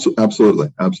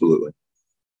 absolutely.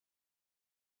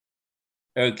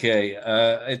 Okay,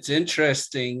 it's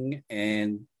interesting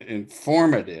and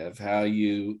informative how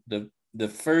the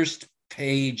first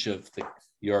page of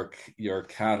your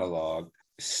catalog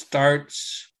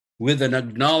starts with an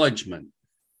acknowledgement.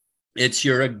 It's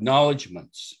your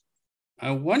acknowledgements.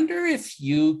 I wonder if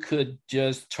you could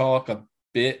just talk a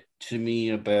bit to me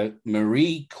about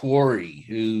Marie Curie,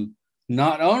 who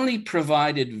not only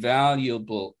provided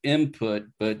valuable input,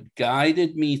 but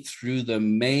guided me through the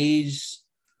maze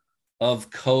of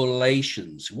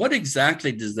collations. What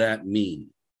exactly does that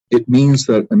mean? It means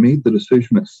that I made the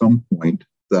decision at some point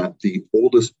that the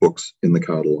oldest books in the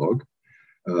catalog,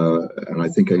 and I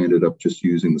think I ended up just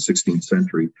using the 16th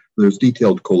century, there's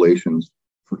detailed collations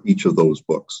for each of those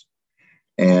books.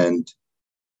 And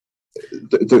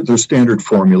there's standard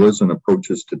formulas and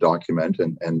approaches to document,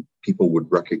 and people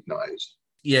would recognize.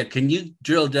 Yeah, can you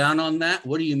drill down on that?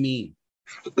 What do you mean?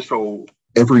 So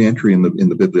every entry in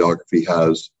the bibliography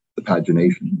has the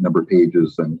pagination, number of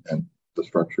pages, and the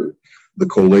structure. The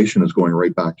collation is going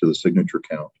right back to the signature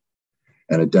count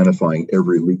and identifying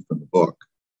every leaf in the book,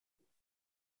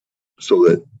 so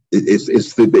that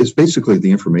it's basically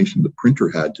the information the printer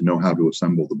had to know how to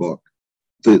assemble the book.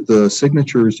 The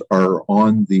signatures are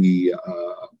on the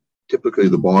typically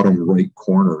the bottom right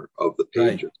corner of the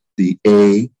pages. Right. The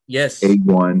A, yes,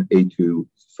 A1, A2,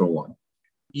 so on.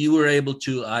 You were able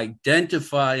to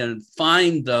identify and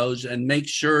find those and make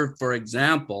sure, for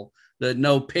example, that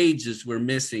no pages were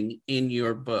missing in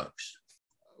your books.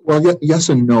 Well, yes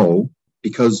and no.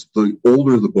 because the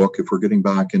older the book, if we're getting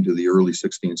back into the early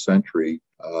 16th century,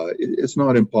 it's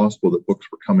not impossible that books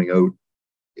were coming out,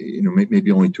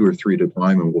 maybe only two or three at a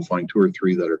time, and we'll find two or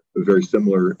three that are very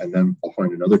similar, and then I'll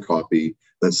find another copy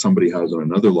that somebody has in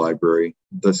another library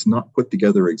that's not put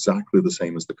together exactly the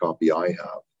same as the copy I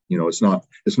have.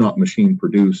 It's not machine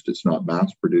produced, it's not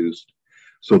mass produced.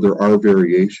 So there are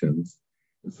variations.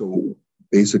 And so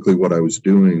basically what I was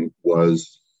doing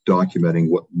was documenting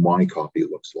what my copy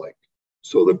looks like,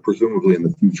 so that presumably in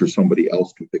the future somebody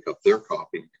else can pick up their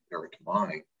copy and compare it to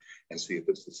mine and see if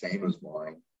it's the same as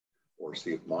mine, or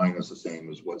see if mine is the same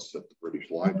as what's at the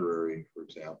British Library, for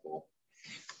example.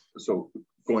 So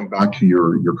going back to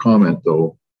your comment,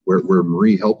 though, where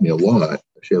Marie helped me a lot,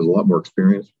 she has a lot more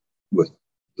experience with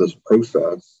this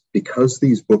process. Because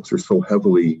these books are so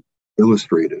heavily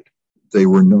illustrated, they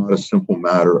were not a simple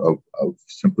matter of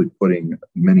simply putting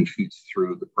many sheets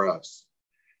through the press.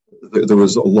 There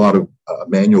was a lot of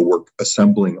manual work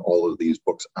assembling all of these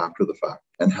books after the fact.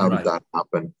 And how did that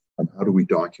happen? And how do we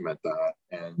document that?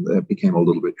 And it became a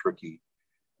little bit tricky.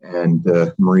 And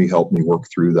Marie helped me work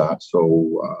through that.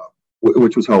 So,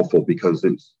 which was helpful, because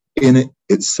it's in it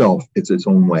itself, it's its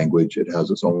own language. It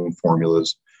has its own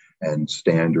formulas and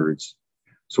standards.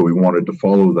 So we wanted to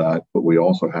follow that, but we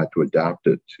also had to adapt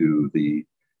it to the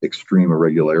extreme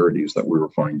irregularities that we were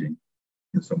finding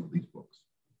in some of these books.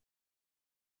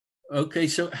 Okay,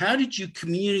 so how did you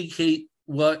communicate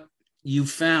what you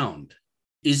found?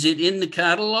 Is it in the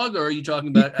catalog, or are you talking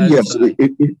about outside?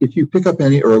 Yes, if you pick up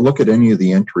any or look at any of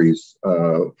the entries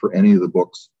for any of the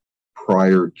books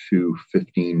prior to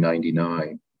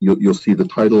 1599, you'll see the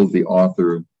title of the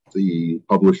author, the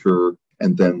publisher,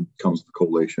 and then comes the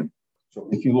collation. So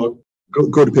if you look,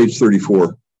 go to page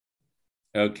 34.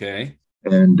 Okay.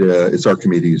 And it's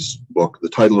Archimedes' book. The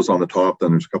title is on the top,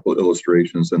 then there's a couple of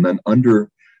illustrations, and then under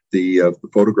the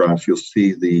photographs, you'll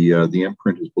see the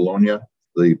imprint is Bologna.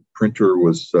 The printer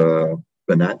was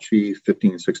Bonacci,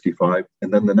 1565.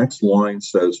 And then the next line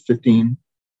says 15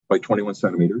 by 21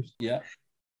 centimeters. Yeah.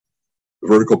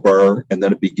 Vertical bar, and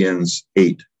then it begins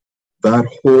 8. That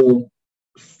whole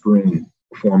string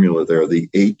formula there, the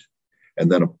 8,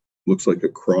 and then it looks like a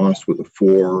cross with a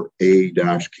 4,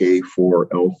 A-K, 4,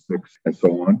 L6, and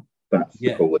so on. That's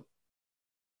the collation.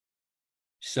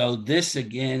 So this,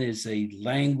 again, is a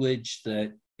language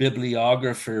that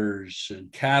bibliographers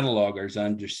and catalogers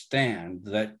understand,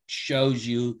 that shows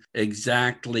you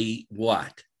exactly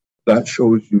what? That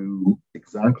shows you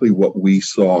exactly what we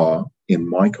saw in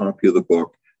my copy of the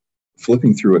book.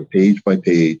 Flipping through it page by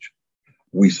page,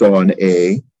 we saw an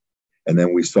A, and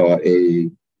then we saw A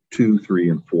 2, 3,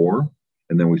 and 4,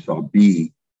 and then we saw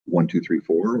B 1, 2, 3,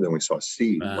 4, and then we saw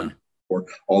C 1, 2, 3, 4,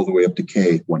 all the way up to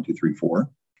K 1, 2, 3, 4,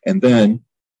 and then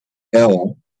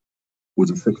L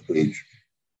was a 6-page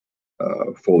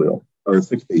folio, or a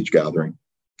 6-page gathering.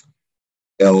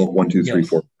 L 1, 2, 3,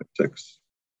 4, 5, 6.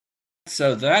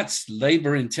 So that's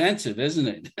labor intensive, isn't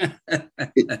it?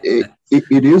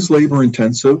 It is labor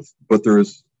intensive, but there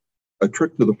is a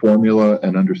trick to the formula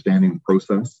and understanding the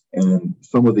process. And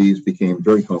some of these became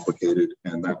very complicated,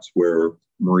 and that's where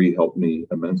Marie helped me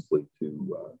immensely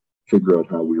to figure out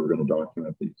how we were going to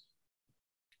document these.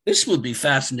 This would be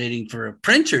fascinating for a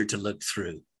printer to look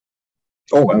through.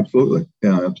 Oh, absolutely.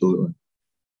 Yeah, absolutely.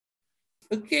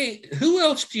 Okay, who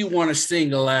else do you want to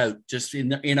single out just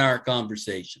in our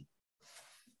conversation?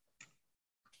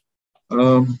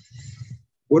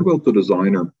 What about the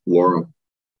designer, Laura?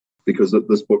 Because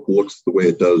this book looks the way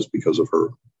it does because of her.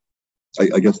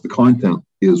 I guess the content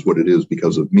is what it is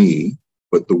because of me,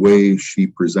 but the way she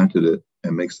presented it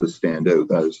and makes this stand out,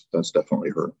 that's definitely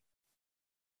her.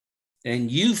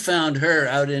 And you found her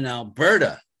out in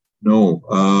Alberta. No,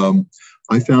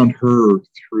 I found her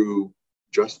through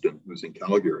Justin, who's in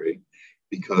Calgary,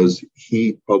 because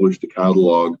he published a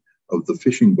catalog of the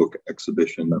fishing book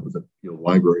exhibition that was at the Field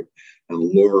Library, and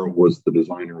Laura was the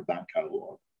designer of that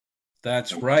catalog.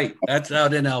 That's right. That's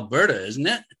out in Alberta, isn't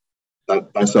it?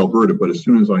 That's Alberta, but as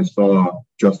soon as I saw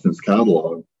Justin's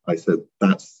catalog, I said,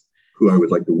 that's who I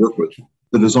would like to work with.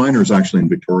 The designer is actually in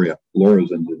Victoria.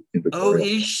 Laura's in Victoria. Oh,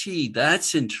 is she?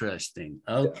 That's interesting.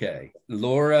 Okay. Yeah.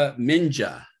 Laura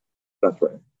Minja. That's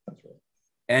right. That's right.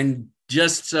 And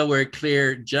just so we're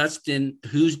clear, Justin,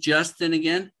 who's Justin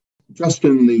again?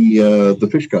 Justin, the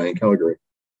fish guy in Calgary.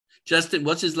 Justin,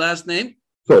 what's his last name?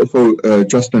 So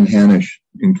Justin Hanish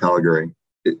in Calgary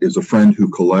is a friend who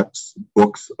collects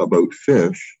books about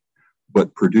fish,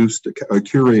 but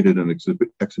curated an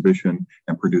exhibition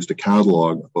and produced a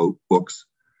catalog about books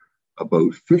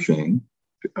about fishing,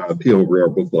 P.O. Rare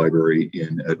Book Library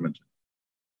in Edmonton.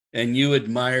 And you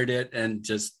admired it and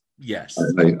just Yes.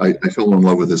 I fell in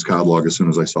love with his catalog as soon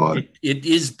as I saw it. It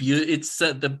is beautiful. It's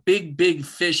the big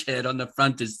fish head on the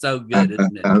front is so good,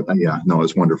 isn't it? Yeah, no,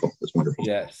 it's wonderful. It's wonderful.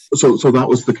 Yes. So that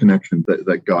was the connection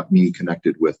that got me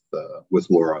connected with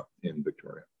Laura in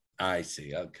Victoria. I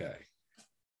see. Okay.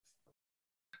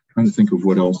 Trying to think of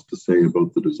what else to say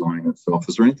about the design itself.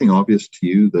 Is there anything obvious to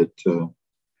you that?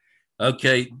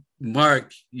 Okay,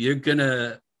 Mark,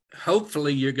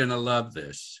 hopefully you're gonna love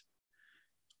this,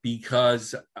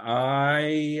 because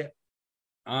I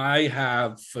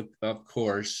have, of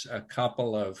course, a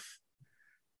couple of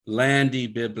Landy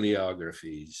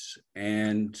bibliographies,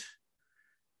 and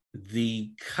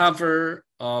the cover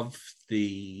of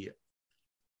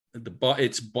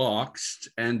it's boxed,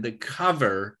 and the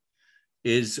cover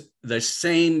is the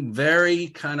same very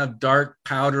kind of dark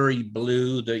powdery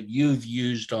blue that you've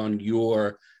used on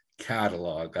your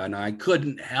catalog. And I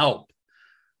couldn't help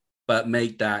but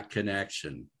make that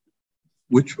connection.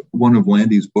 Which one of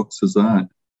Landy's books is that?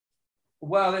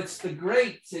 Well, it's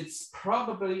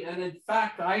probably, and in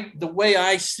fact, the way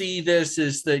I see this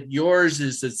is that yours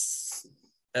is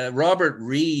Robert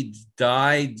Reed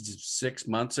died 6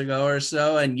 months ago or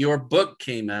so, and your book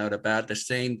came out about the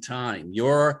same time,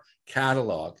 your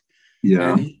catalog.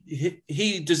 Yeah. And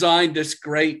he designed this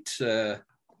great, it's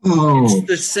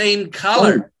the same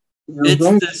color. It's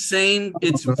right. The same,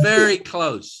 it's very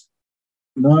close.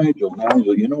 Nigel,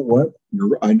 you know what?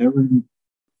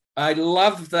 I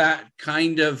love that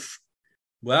kind of,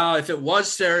 well, if it was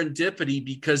serendipity,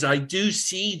 because I do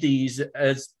see these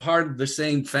as part of the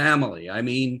same family. I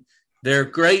mean, they're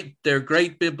great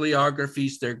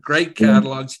bibliographies, they're great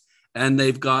catalogs, and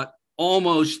they've got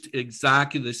almost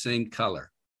exactly the same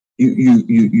color.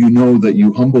 You know that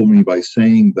you humble me by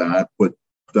saying that, but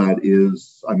that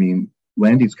is, I mean,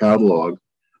 Landy's catalog,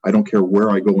 I don't care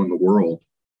where I go in the world,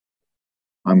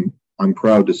 I'm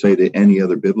proud to say to any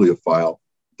other bibliophile,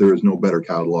 there is no better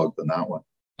catalog than that one.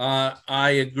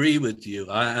 I agree with you,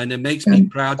 and it makes me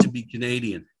proud to be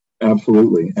Canadian.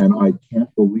 Absolutely, and I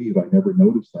can't believe I never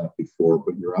noticed that before,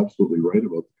 but you're absolutely right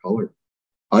about the color.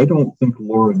 I don't think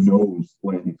Laura knows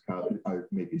Landy's catalog. I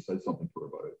maybe said something to her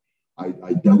about it.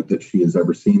 I doubt that she has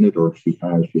ever seen it, or if she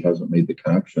has, she hasn't made the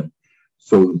connection.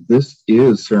 So this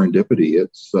is serendipity.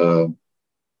 It's,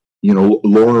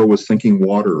 Laura was thinking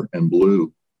water and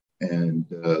blue, and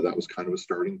that was kind of a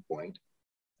starting point,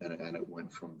 and it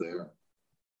went from there.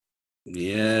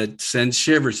 Yeah, it sends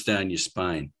shivers down your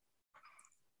spine.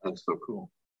 That's so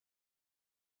cool.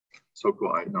 So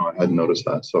cool. I hadn't noticed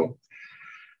that. So,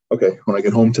 okay, when I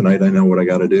get home tonight, I know what I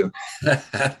got to do.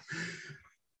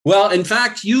 Well, in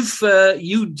fact, you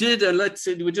did, let's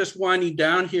say, we're just winding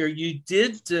down here, you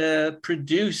did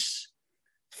produce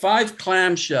 5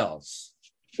 clamshells.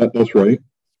 That's right.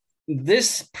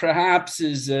 This perhaps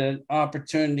is an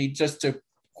opportunity just to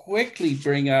quickly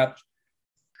bring up,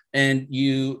 and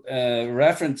you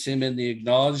reference him in the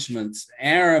acknowledgements,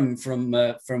 Aram from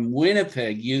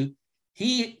Winnipeg.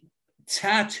 He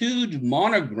tattooed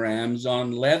monograms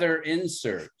on leather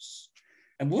inserts.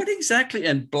 And what exactly,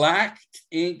 and black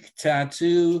ink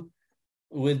tattoo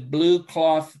with blue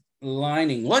cloth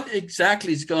lining. What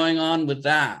exactly is going on with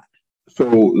that?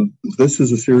 So this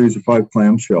is a series of 5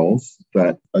 clamshells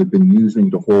that I've been using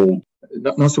to hold,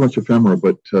 not so much ephemera,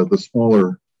 but the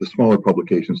smaller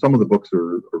publications. Some of the books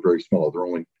are very small. They're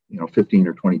only 15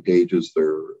 or 20 pages.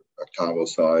 They're octavo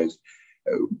size.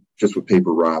 Just with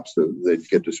paper wraps, they'd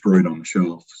get destroyed on the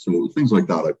shelf. So things like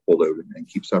that I pulled out and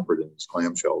keep separate in these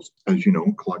clamshells. As you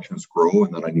know, collections grow,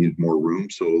 and then I needed more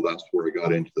room. So that's where I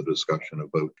got into the discussion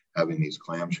about having these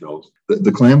clamshells.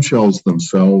 The clamshells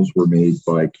themselves were made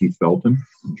by Keith Felton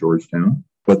in Georgetown,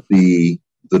 but the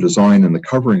design and the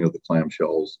covering of the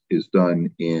clamshells is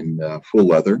done in full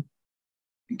leather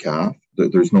and calf.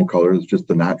 There's no color, it's just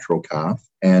the natural calf.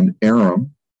 And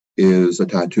Aram is a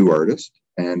tattoo artist,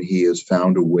 and he has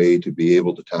found a way to be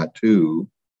able to tattoo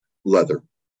leather.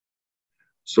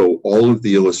 So all of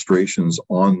the illustrations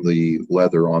on the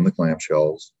leather on the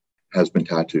clamshells has been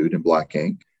tattooed in black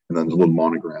ink, and then there's a little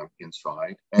monogram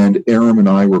inside. And Aram and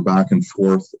I were back and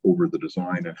forth over the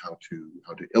design and how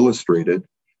to illustrate it,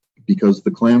 because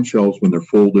the clamshells, when they're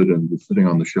folded and sitting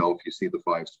on the shelf, you see the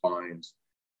 5 spines.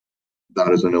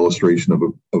 That is an illustration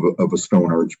of a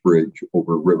stone arch bridge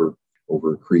over a river,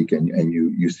 over a creek, and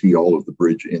you see all of the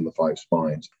bridge in the 5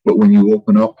 spines. But when you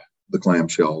open up the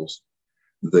clamshells,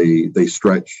 they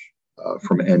stretch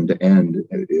from end to end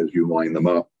as you line them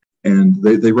up, and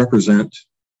they represent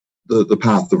the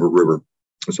path of a river.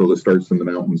 So it starts in the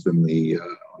mountains on the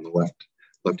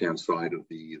left-hand side of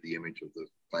the image of the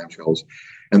clamshells,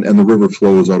 and the river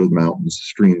flows out of the mountains,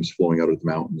 streams flowing out of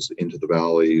the mountains into the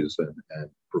valleys and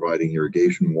providing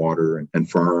irrigation water and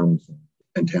farms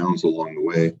and towns along the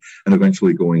way, and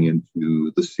eventually going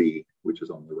into the sea, which is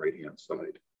on the right-hand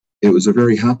side. It was a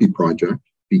very happy project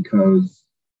because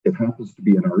it happens to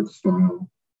be an art style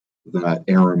that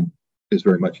Aram is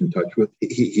very much in touch with.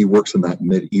 He works in that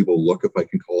medieval look, if I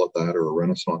can call it that, or a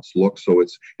Renaissance look. So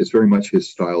it's very much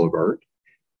his style of art.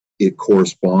 It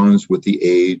corresponds with the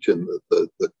age and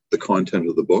the content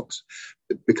of the books,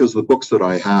 because the books that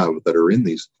I have that are in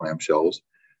these clamshells,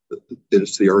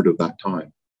 it's the art of that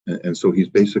time. And so he's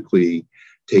basically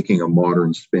taking a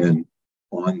modern spin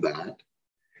on that.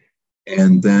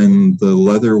 And then the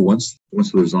leather, once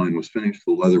the design was finished,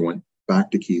 the leather went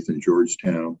back to Keith in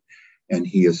Georgetown, and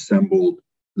he assembled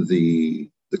the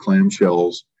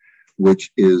clamshells,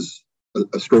 which is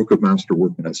a stroke of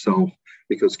masterwork in itself,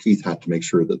 because Keith had to make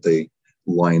sure that they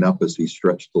line up as he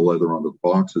stretched the leather onto the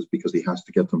boxes, because he has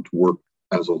to get them to work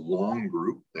as a long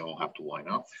group. They all have to line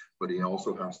up, but he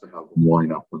also has to have them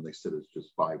line up when they sit as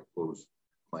just 5 closed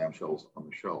clamshells on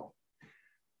the shelf.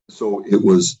 So it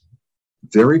was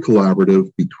very collaborative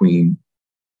between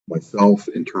myself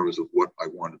in terms of what I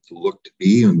wanted to look to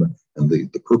be and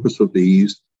the purpose of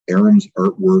these, Aram's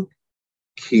artwork,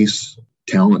 Keith's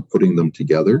talent putting them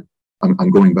together.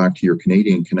 I'm going back to your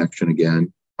Canadian connection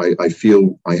again. I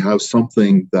feel I have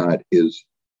something that is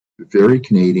very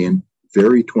Canadian,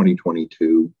 very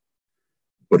 2022,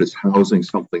 but it's housing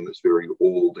something that's very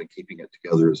old and keeping it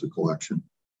together as a collection.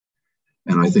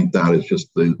 And I think that is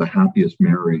just the happiest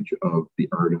marriage of the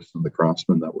artists and the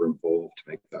craftsmen that were involved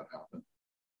to make that happen.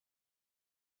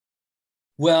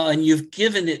 Well, and you've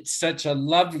given it such a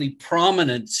lovely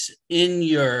prominence in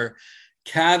your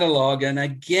catalog, and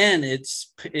again,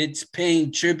 it's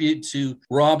paying tribute to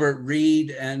Robert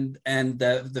Reed and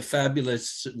the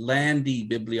fabulous Landy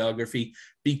bibliography,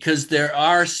 because there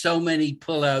are so many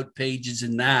pull-out pages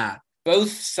in that.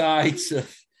 Both sides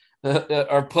of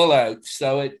are pull-out,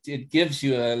 so it gives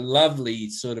you a lovely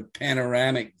sort of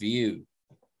panoramic view.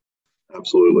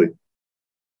 Absolutely.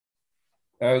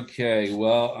 Okay,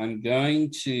 well, I'm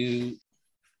going to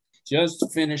just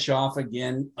finish off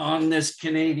again on this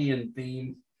Canadian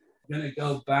theme. I'm going to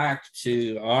go back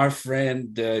to our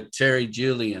friend Terry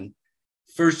Julian.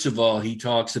 First of all, he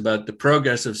talks about the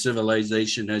progress of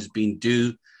civilization has been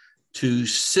due to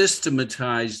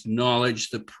systematized knowledge.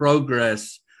 The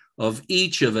progress of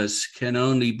each of us can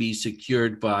only be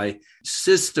secured by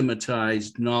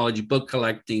systematized knowledge. Book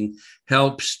collecting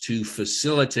helps to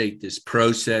facilitate this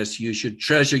process. You should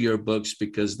treasure your books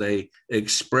because they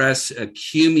express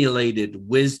accumulated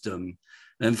wisdom.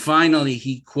 And finally,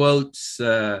 he quotes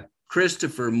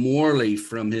Christopher Morley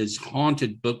from his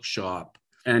Haunted Bookshop.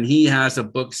 And he has a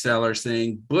bookseller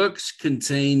saying, books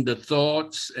contain the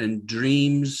thoughts and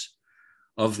dreams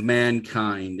of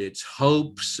mankind, its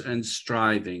hopes and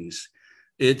strivings.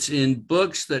 It's in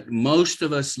books that most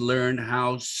of us learn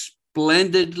how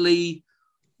splendidly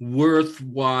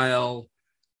worthwhile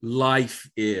life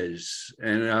is.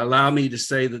 And allow me to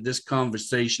say that this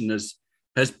conversation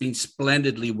has been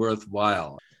splendidly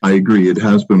worthwhile. I agree. It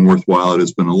has been worthwhile. It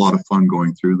has been a lot of fun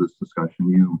going through this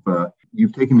discussion.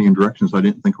 You've taken me in directions I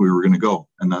didn't think we were going to go,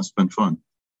 and that's been fun.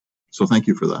 So thank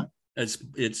you for that.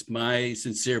 It's my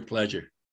sincere pleasure.